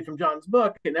read, certainly from John's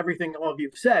book and everything all of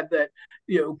you've said, that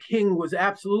King was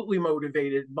absolutely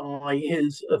motivated by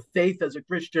his faith as a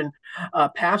Christian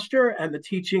pastor and the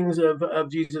teachings of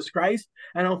Jesus Christ.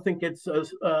 I don't think it's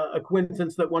a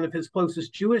coincidence that one of his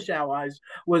closest Jewish allies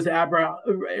was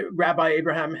Rabbi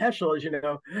Abraham Heschel. As you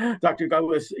know, Dr.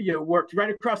 Douglas worked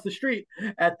right across the street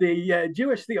at the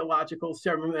Jewish Theological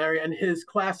Seminary, and his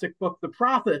classic book, The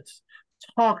Prophets,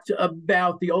 talked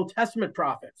about the Old Testament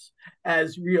prophets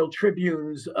as real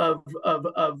tribunes of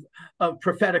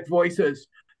prophetic voices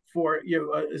for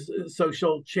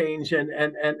social change and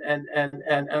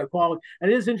equality.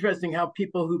 And it is interesting how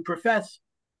people who profess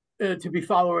to be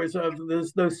followers of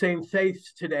those same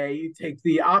faiths today take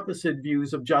the opposite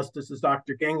views of justice as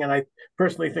Dr. King. And I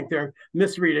personally think they're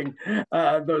misreading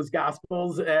those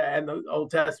Gospels and the Old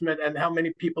Testament, and how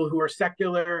many people who are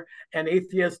secular and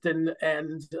atheist and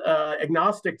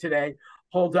agnostic today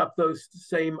hold up those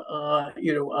same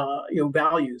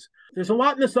values. There's a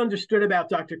lot misunderstood about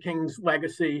Dr. King's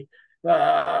legacy.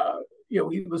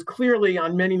 He was clearly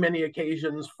on many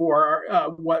occasions for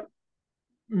what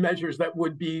measures that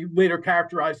would be later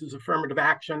characterized as affirmative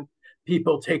action.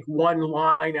 People take one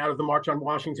line out of the March on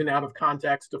Washington out of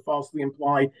context to falsely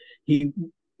imply he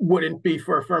wouldn't be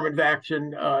for affirmative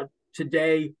action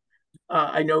today.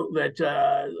 I know that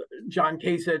John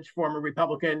Kasich, former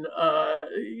Republican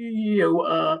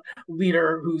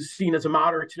leader who's seen as a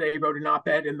moderate today, wrote an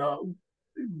op-ed in the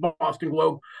Boston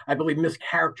Globe, I believe,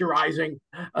 mischaracterizing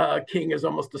King as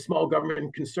almost a small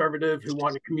government conservative who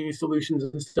wanted community solutions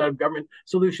instead of government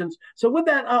solutions. So with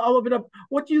that, I'll open up.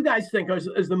 What do you guys think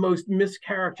is the most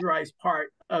mischaracterized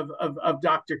part of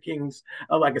Dr. King's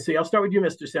legacy? I'll start with you,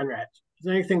 Mr. Serrette. Is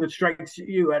there anything that strikes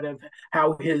you out of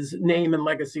how his name and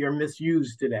legacy are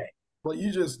misused today? Well,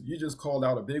 you just called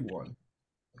out a big one.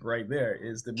 Right there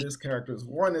is the mischaracters.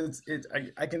 One is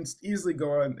I can easily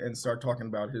go on and start talking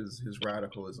about his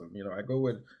radicalism. I go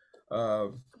with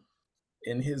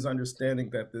in his understanding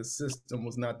that this system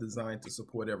was not designed to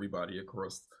support everybody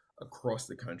across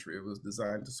the country. It was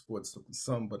designed to support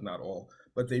some, but not all.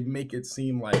 But they make it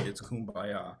seem like it's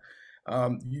kumbaya.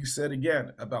 You said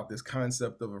again about this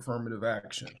concept of affirmative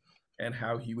action. and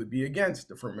how he would be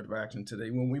against affirmative action today.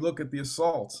 When we look at the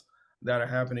assaults that are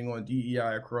happening on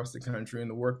DEI across the country and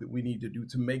the work that we need to do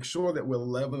to make sure that we're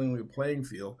leveling the playing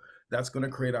field, that's going to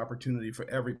create opportunity for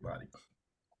everybody.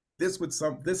 This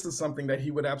is something that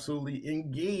he would absolutely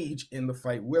engage in the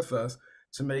fight with us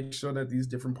to make sure that these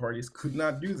different parties could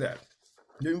not do that.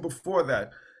 Even before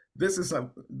that, this is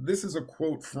a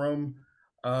quote from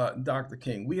Dr.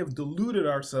 King. We have deluded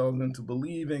ourselves into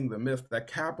believing the myth that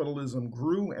capitalism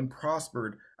grew and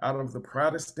prospered out of the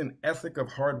Protestant ethic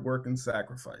of hard work and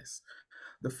sacrifice.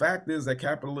 The fact is that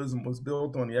capitalism was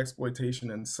built on the exploitation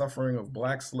and suffering of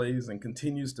Black slaves and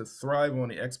continues to thrive on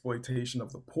the exploitation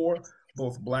of the poor,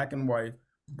 both Black and white,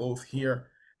 both here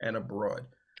and abroad.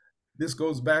 This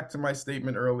goes back to my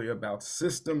statement earlier about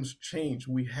systems change.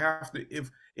 We have to,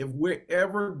 if we're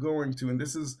ever going to, and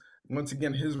this is once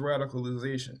again his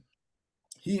radicalization,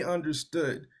 he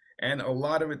understood, and a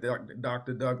lot of it,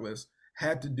 Dr. Douglas,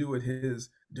 had to do with his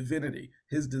divinity,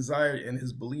 his desire and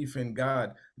his belief in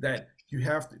God, that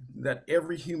that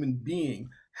every human being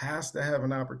has to have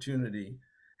an opportunity,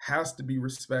 has to be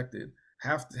respected,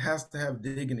 has to have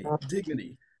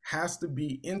dignity, has to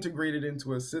be integrated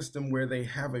into a system where they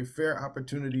have a fair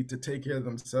opportunity to take care of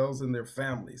themselves and their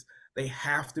families. They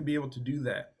have to be able to do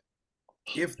that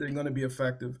if they're going to be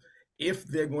effective, if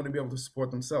they're going to be able to support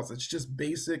themselves. It's just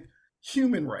basic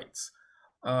human rights.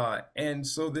 And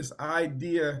so this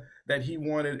idea that he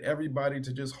wanted everybody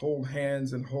to just hold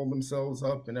hands and hold themselves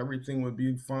up and everything would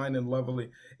be fine and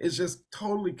lovely is just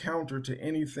totally counter to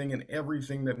anything and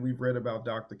everything that we've read about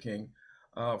Dr. King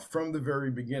from the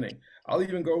very beginning. I'll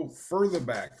even go further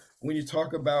back when you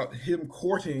talk about him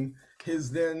courting his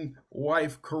then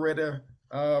wife, Coretta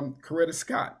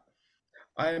Scott.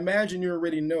 I imagine you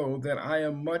already know that I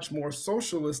am much more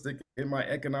socialistic in my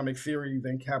economic theory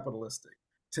than capitalistic.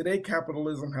 Today,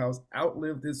 capitalism has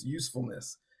outlived its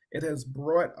usefulness. It has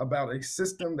brought about a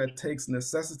system that takes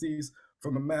necessities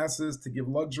from the masses to give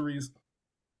luxuries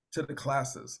to the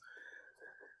classes.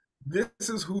 This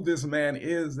is who this man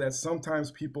is that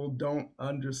sometimes people don't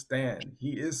understand.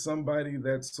 He is somebody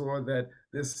that saw that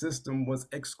this system was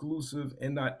exclusive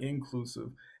and not inclusive.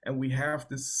 And we have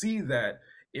to see that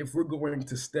if we're going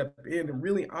to step in and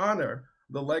really honor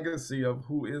the legacy of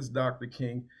who is Dr.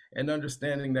 King, and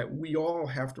understanding that we all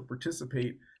have to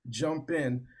participate, jump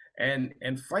in,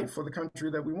 and fight for the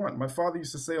country that we want. My father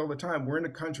used to say all the time, we're in a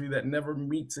country that never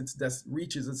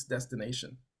reaches its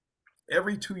destination.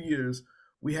 Every 2 years,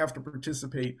 we have to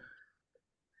participate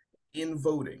in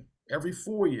voting. Every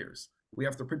 4 years, we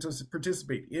have to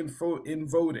participate in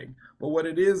voting. But what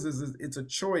it is it's a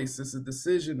choice, it's a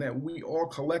decision that we all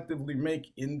collectively make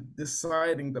in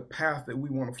deciding the path that we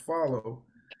want to follow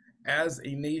as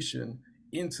a nation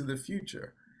into the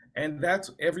future. And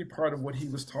that's every part of what he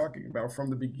was talking about from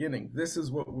the beginning. This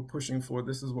is what we're pushing for.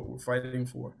 This is what we're fighting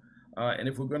for. And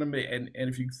if we're going to make, and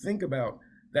if you think about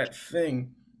that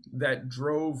thing that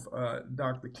drove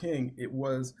Dr. King, it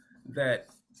was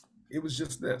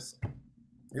just this.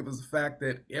 It was the fact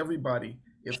that everybody,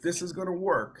 if this is going to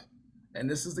work, and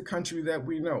this is the country that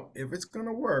we know, if it's going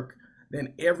to work,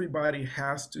 then everybody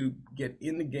has to get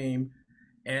in the game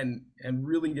and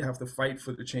really you have to fight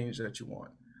for the change that you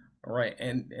want. All right.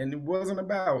 And it wasn't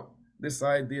about this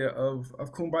idea of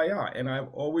kumbaya. And I've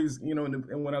always,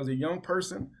 and when I was a young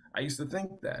person, I used to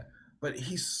think that, but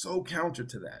he's so counter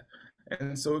to that.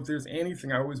 And so if there's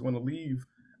anything I always want to leave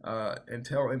and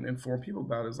tell and inform people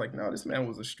about, is like, no, this man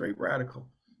was a straight radical,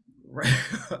 right?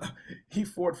 He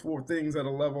fought for things at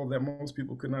a level that most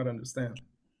people could not understand.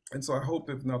 And so I hope,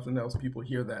 if nothing else, people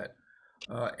hear that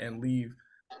and leave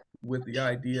with the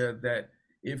idea that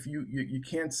if you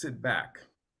can't sit back,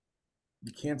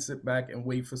 you can't sit back and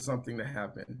wait for something to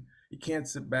happen. You can't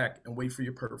sit back and wait for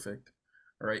your perfect.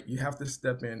 All right, you have to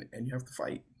step in and you have to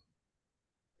fight.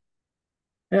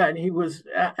 Yeah, and he was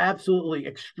absolutely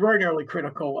extraordinarily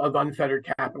critical of unfettered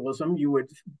capitalism. You would,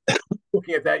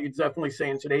 looking at that, you'd definitely say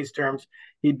in today's terms,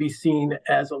 he'd be seen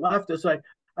as a leftist.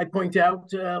 I point out,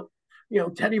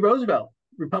 Teddy Roosevelt,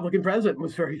 Republican president,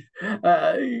 was very,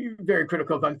 very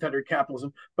critical of unfettered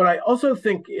capitalism. But I also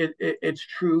think it's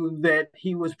true that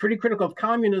he was pretty critical of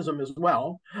communism as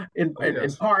well, in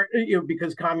part,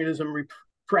 because communism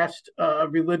repressed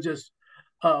religious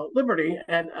liberty.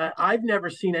 And I've never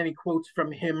seen any quotes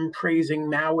from him praising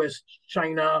Maoist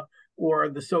China or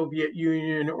the Soviet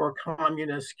Union or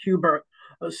communist Cuba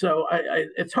So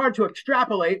it's hard to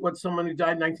extrapolate what someone who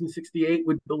died in 1968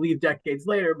 would believe decades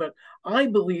later, but I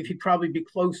believe he'd probably be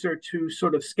closer to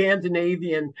sort of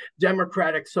Scandinavian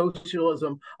democratic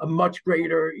socialism, a much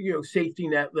greater, safety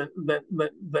net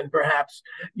than perhaps,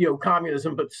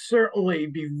 communism, but certainly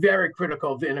be very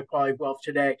critical of the inequality of wealth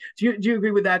today. Do you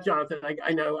agree with that, Jonathan?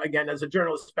 I know, again, as a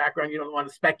journalist background, you don't want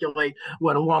to speculate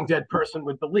what a long dead person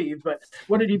would believe, but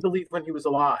what did he believe when he was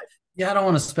alive? Yeah, I don't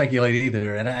want to speculate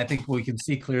either. And I think we can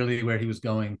see clearly where he was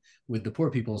going with the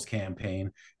Poor People's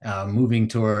Campaign, moving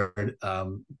toward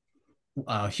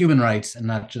human rights and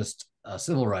not just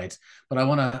civil rights. But I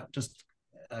want to just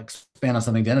expand on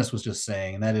something Dennis was just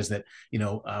saying, and that is that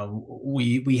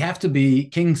we have to be.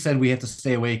 King said we have to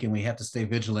stay awake and we have to stay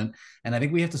vigilant, and I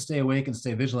think we have to stay awake and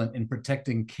stay vigilant in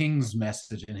protecting King's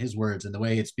message and his words and the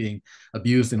way it's being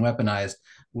abused and weaponized,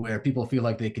 where people feel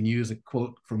like they can use a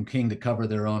quote from King to cover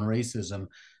their own racism.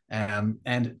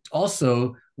 And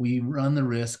also, we run the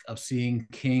risk of seeing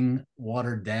King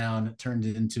watered down, turned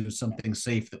into something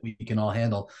safe that we can all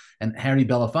handle. And Harry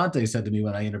Belafonte said to me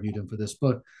when I interviewed him for this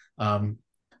book,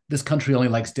 this country only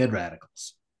likes dead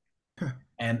radicals.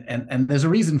 And there's a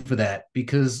reason for that,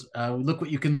 because look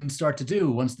what you can start to do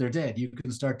once they're dead. You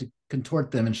can start to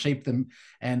contort them and shape them.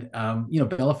 And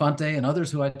Belafonte and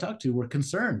others who I talked to were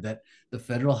concerned that the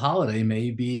federal holiday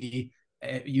may be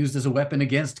used as a weapon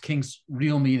against King's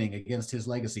real meaning, against his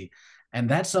legacy. And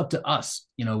that's up to us.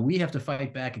 We have to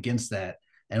fight back against that.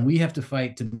 And we have to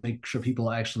fight to make sure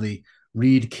people actually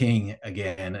read King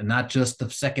again, and not just the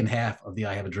second half of the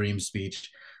I Have a Dream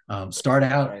speech. Start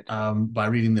out by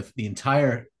reading the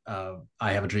entire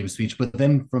I Have a Dream speech, but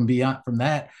then from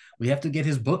that, we have to get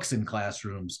his books in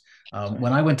classrooms.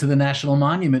 When I went to the National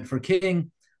Monument for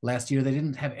King last year, they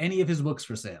didn't have any of his books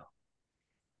for sale.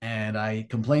 And I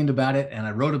complained about it, and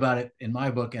I wrote about it in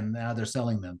my book, and now they're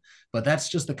selling them. But that's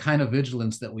just the kind of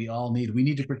vigilance that we all need. We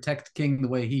need to protect King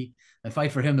and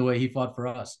fight for him the way he fought for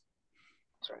us.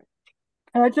 That's right.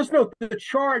 And I just note the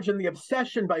charge and the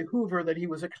obsession by Hoover that he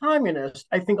was a communist,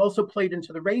 I think, also played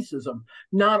into the racism.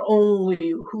 Not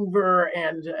only Hoover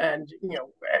and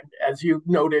as you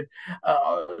noted,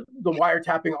 the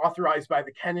wiretapping authorized by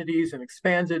the Kennedys and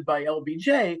expanded by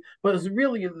LBJ, but was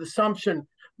really the assumption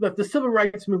that the civil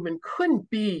rights movement couldn't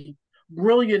be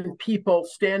brilliant people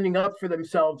standing up for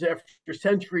themselves after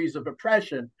centuries of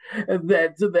oppression,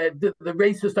 that the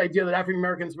racist idea that African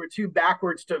Americans were too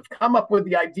backwards to have come up with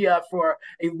the idea for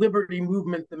a liberty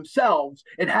movement themselves.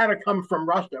 It had to come from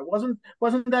Russia. Wasn't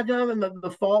that, Jonathan,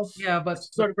 the false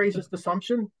sort of racist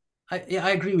assumption? I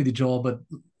agree with you, Joel, but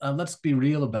let's be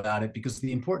real about it, because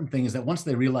the important thing is that once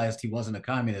they realized he wasn't a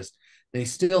communist, they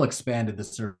still expanded the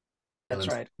surveillance. That's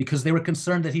right. Because they were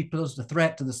concerned that he posed a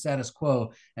threat to the status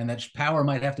quo and that power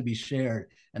might have to be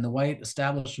shared. And the white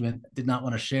establishment did not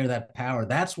want to share that power.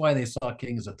 That's why they saw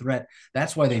King as a threat.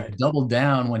 That's why they doubled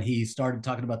down when he started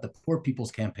talking about the Poor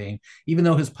People's Campaign. Even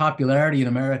though his popularity in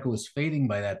America was fading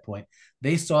by that point,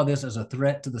 they saw this as a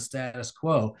threat to the status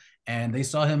quo. And they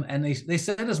saw him, and they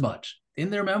said as much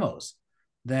in their memos,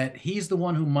 that he's the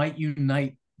one who might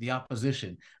unite the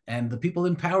opposition. And the people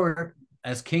in power,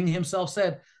 as King himself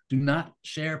said, do not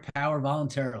share power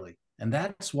voluntarily. And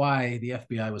that's why the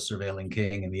FBI was surveilling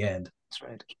King in the end. That's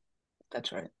right.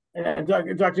 That's right. And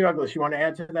Dr. Douglas, you want to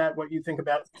add to that what you think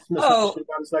about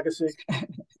Smith's legacy?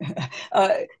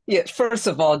 Yeah, first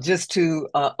of all, just to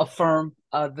affirm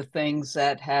the things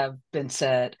that have been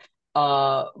said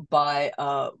by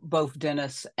both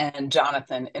Dennis and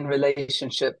Jonathan in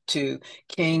relationship to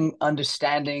King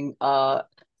understanding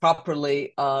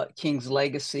properly King's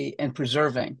legacy and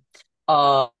preserving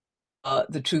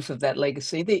the truth of that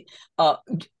legacy. The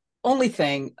only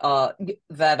thing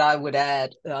that I would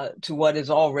add to what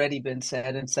has already been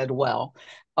said and said well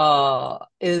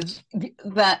is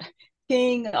that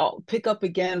King, I'll pick up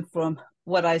again from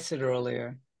what I said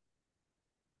earlier,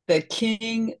 that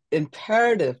King,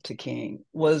 imperative to King,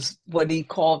 was what he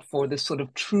called for, this sort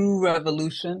of true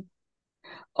revolution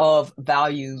of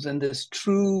values and this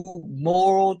true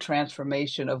moral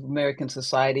transformation of American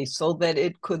society so that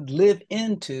it could live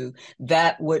into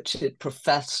that which it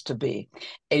professed to be,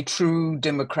 a true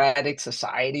democratic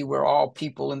society where all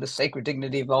people and the sacred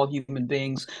dignity of all human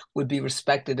beings would be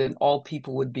respected and all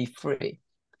people would be free.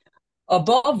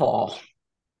 Above all,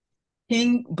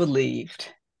 King believed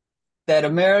that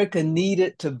America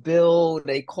needed to build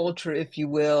a culture, if you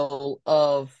will,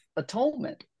 of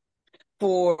atonement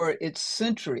for its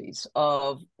centuries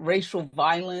of racial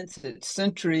violence, its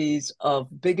centuries of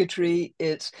bigotry,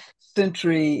 its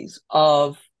centuries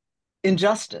of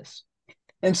injustice.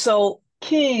 And so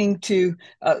King, to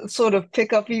sort of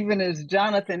pick up, even as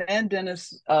Jonathan and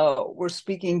Dennis were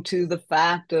speaking to the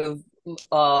fact of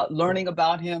learning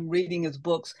about him, reading his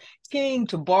books, King,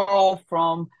 to borrow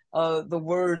from the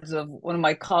words of one of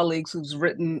my colleagues who's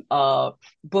written a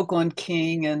book on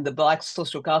King and the Black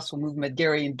social gospel movement,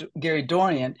 Gary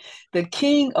Dorian, that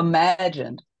King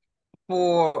imagined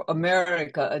for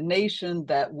America, a nation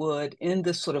that would, in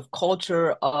this sort of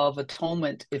culture of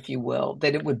atonement, if you will,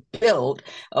 that it would build,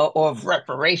 or of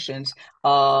reparations in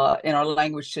our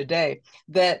language today,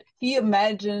 that he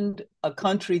imagined a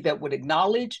country that would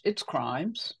acknowledge its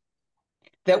crimes,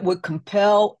 that would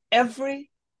compel every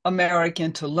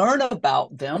American to learn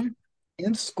about them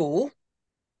in school,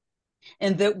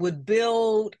 and that would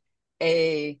build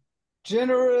a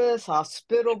generous,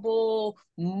 hospitable,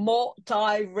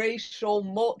 multiracial,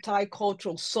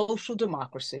 multicultural social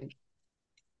democracy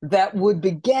that would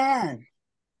begin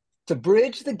to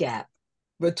bridge the gap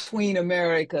between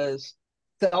America's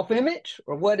self-image,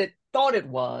 or what it thought it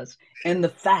was, and the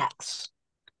facts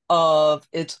of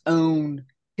its own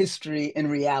history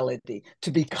and reality, to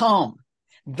become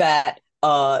that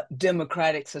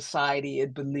democratic society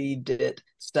it believed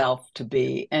itself to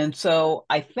be. And so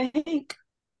I think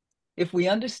if we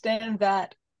understand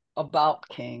that about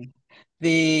King,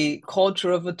 the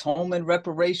culture of atonement,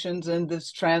 reparations, and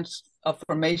this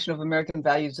transformation of American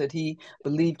values that he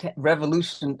believed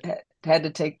revolution had to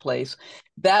take place,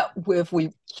 that if we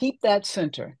keep that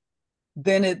center,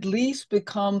 then at least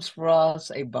becomes for us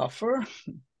a buffer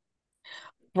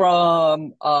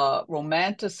from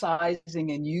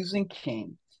romanticizing and using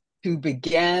King to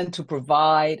begin to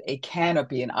provide a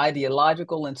canopy, an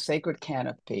ideological and sacred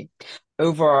canopy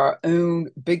over our own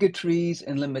bigotries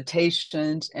and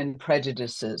limitations and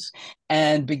prejudices,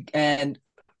 and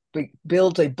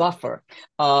builds a buffer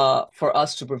for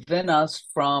us to prevent us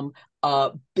from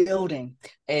building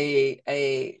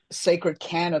a sacred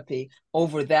canopy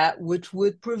over that which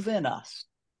would prevent us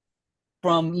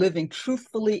from living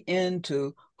truthfully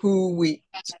into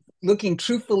looking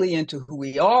truthfully into who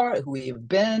we are, who we have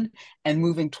been, and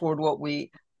moving toward what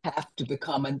we have to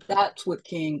become. And that's what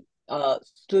King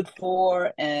stood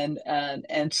for. And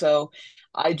so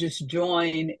I just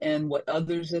join in what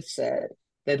others have said,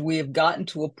 that we have gotten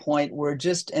to a point where,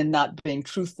 just in not being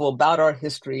truthful about our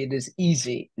history, it is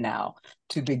easy now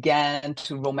to begin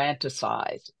to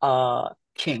romanticize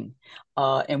King.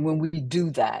 And when we do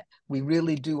that, we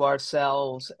really do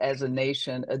ourselves as a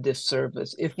nation a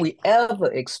disservice. If we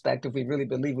really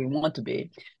believe we want to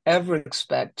be, ever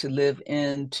expect to live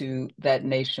into that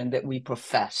nation that we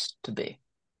profess to be.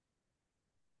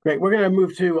 Great. We're going to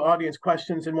move to audience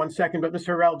questions in 1 second, but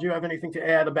Mr. Harrell, do you have anything to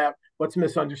add about what's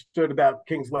misunderstood about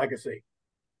King's legacy?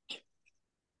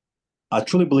 I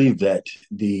truly believe that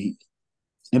the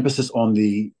emphasis on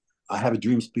the I Have a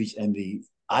Dream speech and the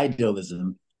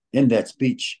idealism in that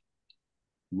speech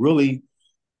really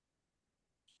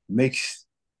makes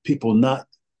people not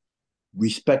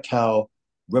respect how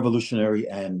revolutionary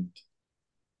and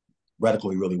radical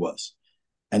he really was,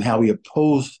 and how he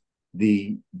opposed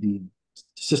the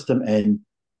system and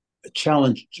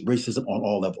challenged racism on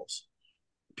all levels.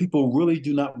 People really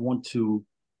do not want to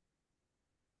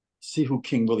see who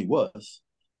King really was.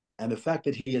 And the fact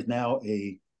that he is now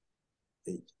a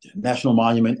national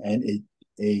monument and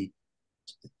a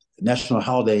national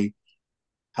holiday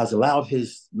has allowed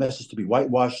his message to be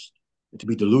whitewashed, to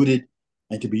be diluted,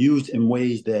 and to be used in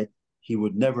ways that he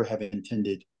would never have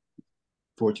intended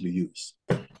for it to be used.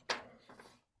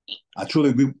 I truly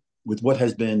agree with what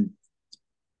has been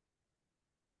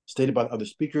stated by other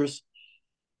speakers,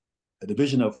 the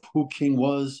vision of who King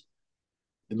was,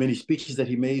 the many speeches that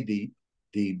he made,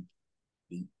 the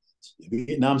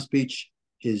Vietnam speech,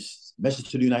 his message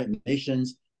to the United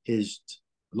Nations, his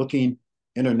looking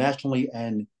internationally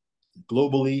and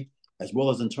globally, as well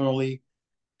as internally,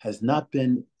 has not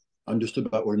been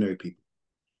understood by ordinary people.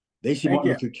 They see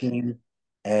Martin Luther King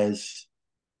as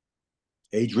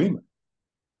a dreamer.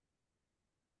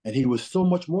 And he was so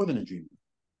much more than a dreamer.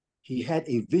 He had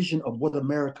a vision of what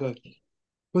America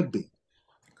could be.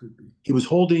 He was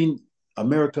holding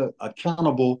America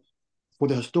accountable for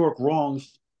the historic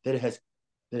wrongs that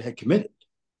it had committed.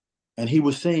 And he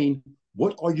was saying,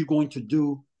 what are you going to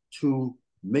do to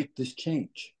make this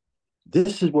change?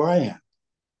 This is where I am.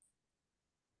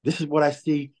 This is what I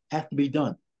see have to be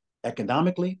done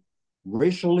economically,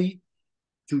 racially,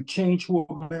 to change who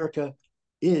America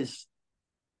is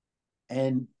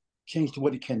and change to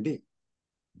what it can be.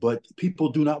 But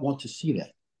people do not want to see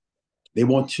that. They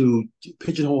want to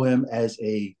pigeonhole him as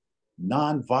a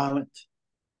nonviolent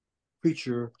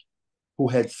preacher who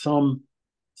had some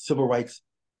civil rights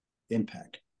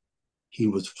impact. he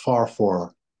was far,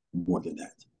 far more than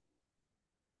that.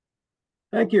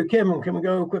 Thank you. Kim, can we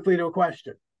go quickly to a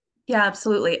question? Yeah,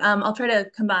 absolutely. I'll try to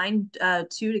combine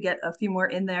two to get a few more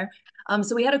in there.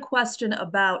 So we had a question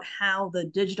about how the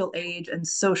digital age and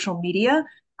social media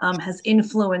has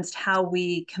influenced how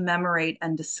we commemorate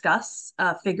and discuss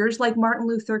figures like Martin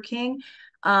Luther King.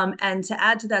 And to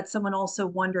add to that, someone also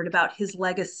wondered about his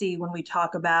legacy when we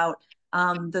talk about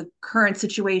the current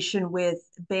situation with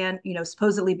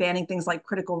supposedly banning things like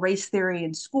critical race theory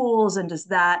in schools. And does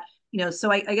that,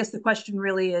 so I guess the question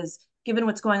really is, given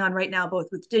what's going on right now, both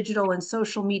with digital and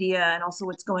social media, and also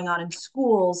what's going on in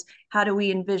schools, how do we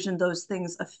envision those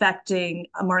things affecting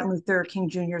Martin Luther King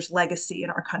Jr.'s legacy in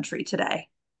our country today?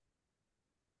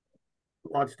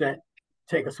 Who wants to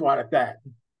take a swat at that?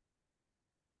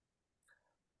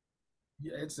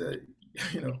 Yeah, it's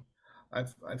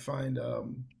I find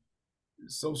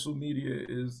social media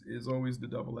is always the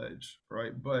double edge,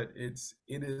 right? But it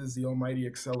is the almighty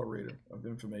accelerator of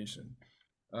information.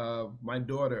 My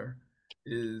daughter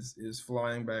is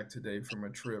flying back today from a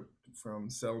trip from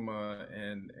Selma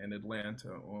and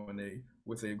Atlanta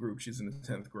with a group. She's in the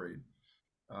 10th grade,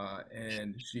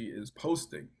 and she is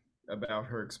posting about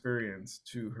her experience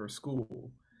to her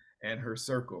school and her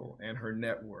circle and her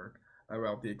network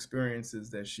about the experiences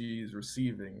that she's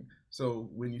receiving. So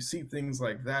when you see things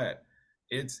like that,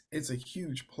 it's a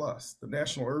huge plus. The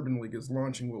National Urban League is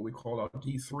launching what we call our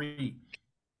D3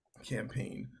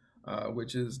 campaign,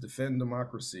 which is defend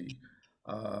democracy.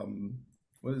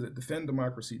 What is it? Defend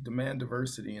democracy, demand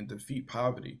diversity, and defeat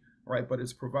poverty. Right, but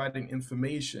it's providing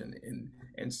information,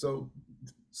 and so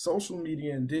social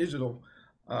media and digital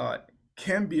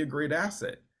can be a great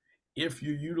asset if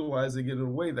you're utilizing it in a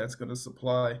way that's going to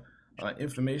supply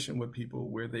information with people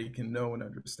where they can know and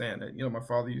understand it. My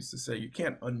father used to say, you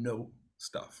can't unknow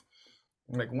stuff.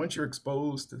 Like once you're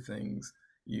exposed to things,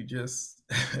 you just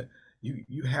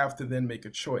you have to then make a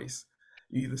choice.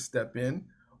 You either step in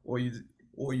or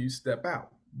you step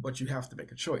out, but you have to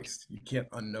make a choice. You can't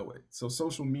unknow it. So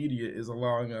social media is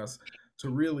allowing us to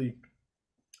really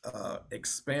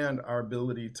expand our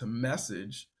ability to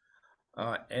message,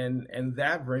 and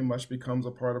that very much becomes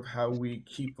a part of how we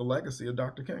keep the legacy of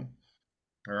Dr. King.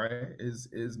 All right,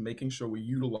 is making sure we're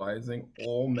utilizing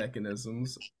all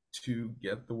mechanisms to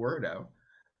get the word out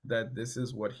that this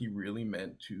is what he really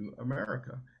meant to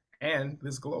America and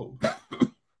this globe.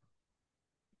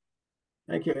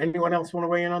 Thank you. Anyone else want to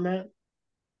weigh in on that?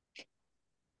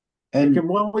 And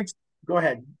go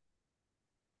ahead.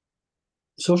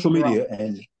 Social media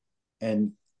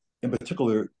and in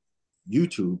particular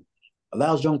YouTube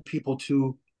allows young people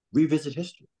to revisit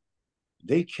history.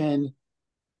 They can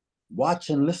watch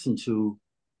and listen to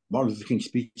Martin Luther King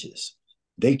speeches.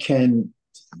 They can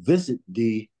visit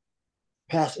the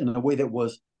past in a way that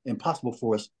was impossible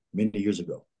for us many years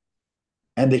ago.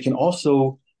 And they can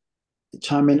also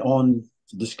chime in on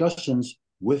discussions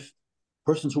with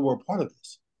persons who were a part of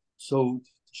this. So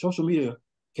social media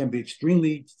can be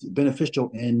extremely beneficial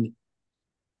in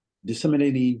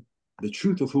disseminating the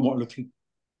truth of who Martin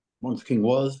Luther King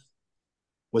was,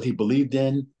 what he believed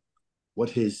in, what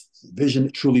his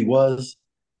vision truly was,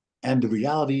 and the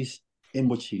realities in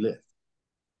which he lived.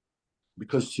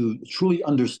 Because to truly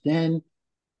understand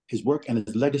his work and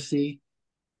his legacy,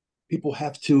 people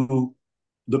have to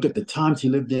look at the times he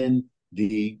lived in,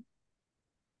 the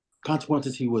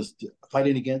consequences he was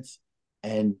fighting against,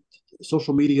 and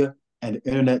social media and the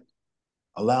internet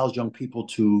allows young people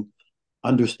to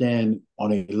understand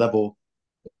on a level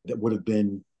that would have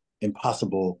been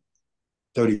impossible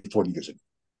 30, 40 years ago.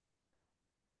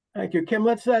 Thank you. Kim,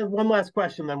 let's one last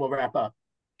question, then we'll wrap up.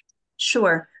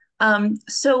 Sure.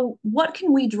 So what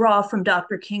can we draw from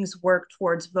Dr. King's work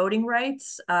towards voting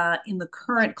rights in the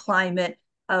current climate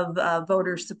of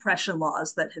voter suppression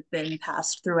laws that have been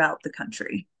passed throughout the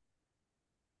country?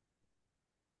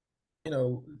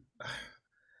 In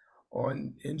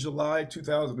July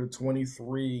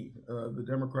 2023, the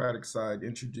Democratic side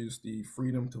introduced the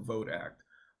Freedom to Vote Act,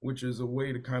 which is a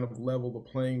way to kind of level the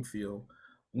playing field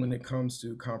when it comes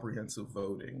to comprehensive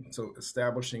voting. So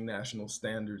establishing national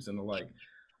standards and the like.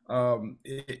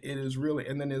 It is really,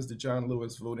 and then there's the John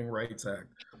Lewis Voting Rights Act.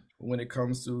 When it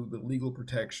comes to the legal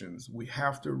protections, we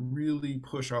have to really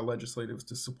push our legislators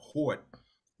to support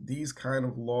these kind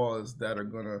of laws that are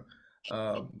gonna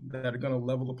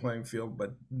level the playing field,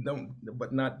 but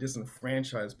not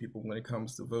disenfranchise people when it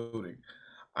comes to voting.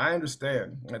 I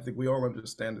understand. I think we all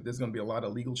understand that there's going to be a lot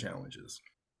of legal challenges,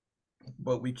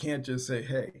 but we can't just say,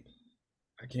 "Hey,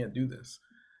 I can't do this."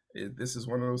 This is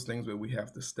one of those things where we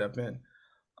have to step in.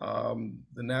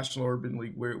 The National Urban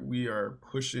League, where we are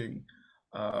pushing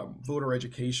voter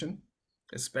education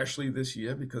especially this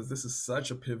year, because this is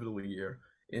such a pivotal year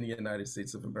in the United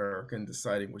States of America and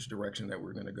deciding which direction that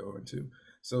we're going to go into.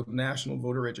 So national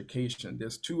voter education,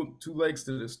 there's two legs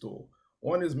to this stool.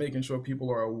 One is making sure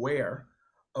people are aware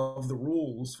of the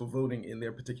rules for voting in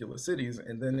their particular cities,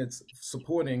 and then it's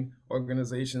supporting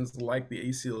organizations like the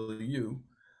ACLU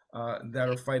that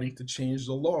are fighting to change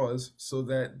the laws so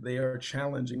that they are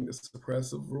challenging the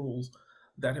suppressive rules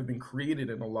that have been created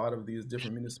in a lot of these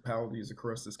different municipalities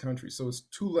across this country. So it's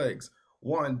two legs.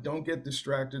 One, don't get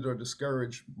distracted or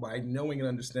discouraged by knowing and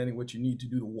understanding what you need to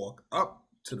do to walk up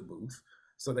to the booth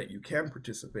so that you can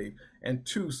participate. And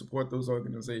two, support those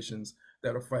organizations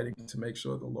that are fighting to make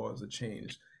sure the laws are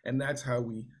changed. And that's how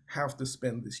we have to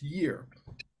spend this year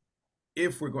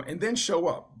if we're going, and then show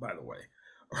up, by the way.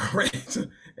 All right.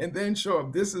 And then show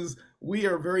up. We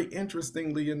are very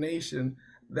interestingly a nation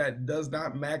that does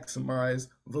not maximize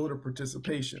voter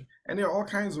participation. And there are all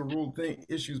kinds of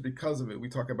issues because of it. We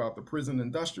talk about the prison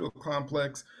industrial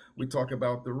complex. We talk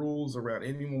about the rules around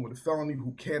anyone with a felony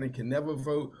who can and can never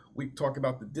vote. We talk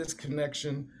about the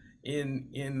disconnection in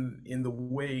the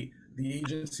way the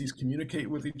agencies communicate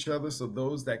with each other. So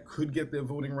those that could get their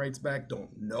voting rights back don't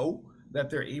know that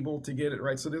they're able to get it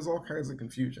right. So there's all kinds of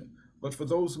confusion. But for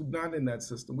those who are not in that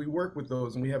system, we work with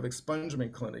those, and we have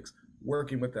expungement clinics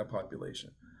working with that population.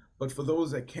 But for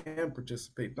those that can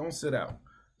participate, don't sit out.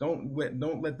 Don't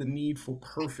let the need for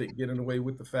perfect get in the way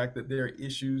with the fact that there are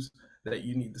issues that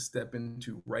you need to step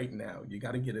into right now. You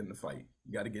got to get in the fight.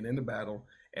 You got to get in the battle.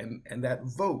 And that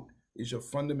vote is your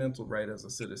fundamental right as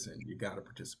a citizen. You got to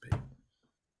participate.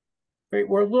 Great.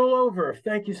 We're a little over.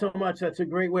 Thank you so much. That's a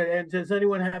great way. And does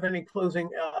anyone have any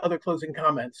other closing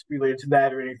comments related to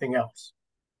that or anything else?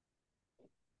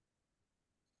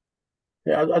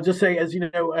 Yeah, I'll just say, as you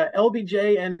know,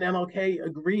 LBJ and MLK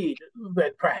agreed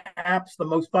that perhaps the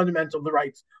most fundamental of the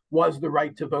rights was the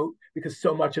right to vote, because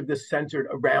so much of this centered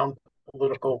around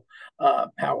political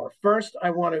power. First,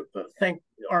 I want to thank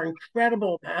our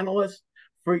incredible panelists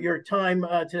for your time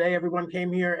today. Everyone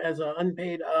came here as an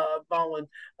unpaid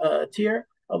volunteer,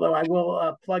 although I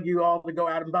will plug you all to go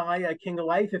out and buy a King of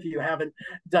Life if you haven't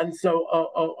done so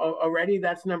already.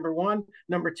 That's number one.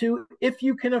 Number two, if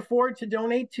you can afford to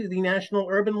donate to the National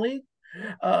Urban League,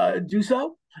 do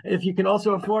so. If you can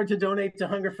also afford to donate to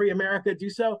Hunger Free America,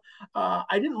 do so.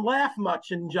 I didn't laugh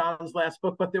much in John's last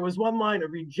book, but there was one line, a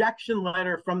rejection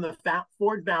letter from the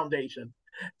Ford Foundation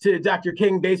to Dr.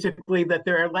 King, basically that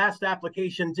their last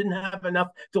application didn't have enough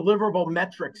deliverable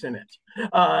metrics in it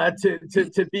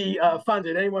to be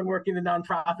funded. Anyone working in the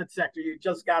nonprofit sector, you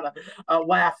just gotta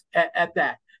laugh at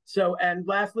that. So, and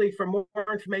lastly, for more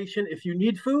information, if you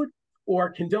need food or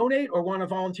can donate or want to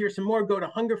volunteer some more, go to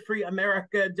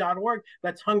hungerfreeamerica.org.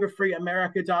 That's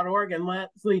hungerfreeamerica.org. And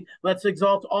lastly, let's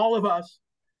exalt all of us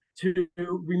to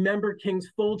remember King's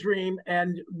full dream,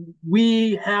 and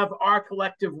we have our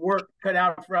collective work cut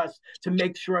out for us to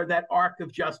make sure that arc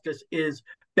of justice is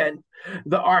bent,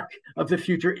 the arc of the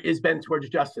future is bent towards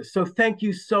justice. So thank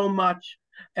you so much,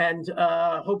 and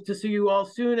hope to see you all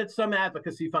soon at some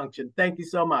advocacy function. Thank you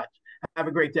so much. Have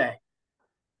a great day.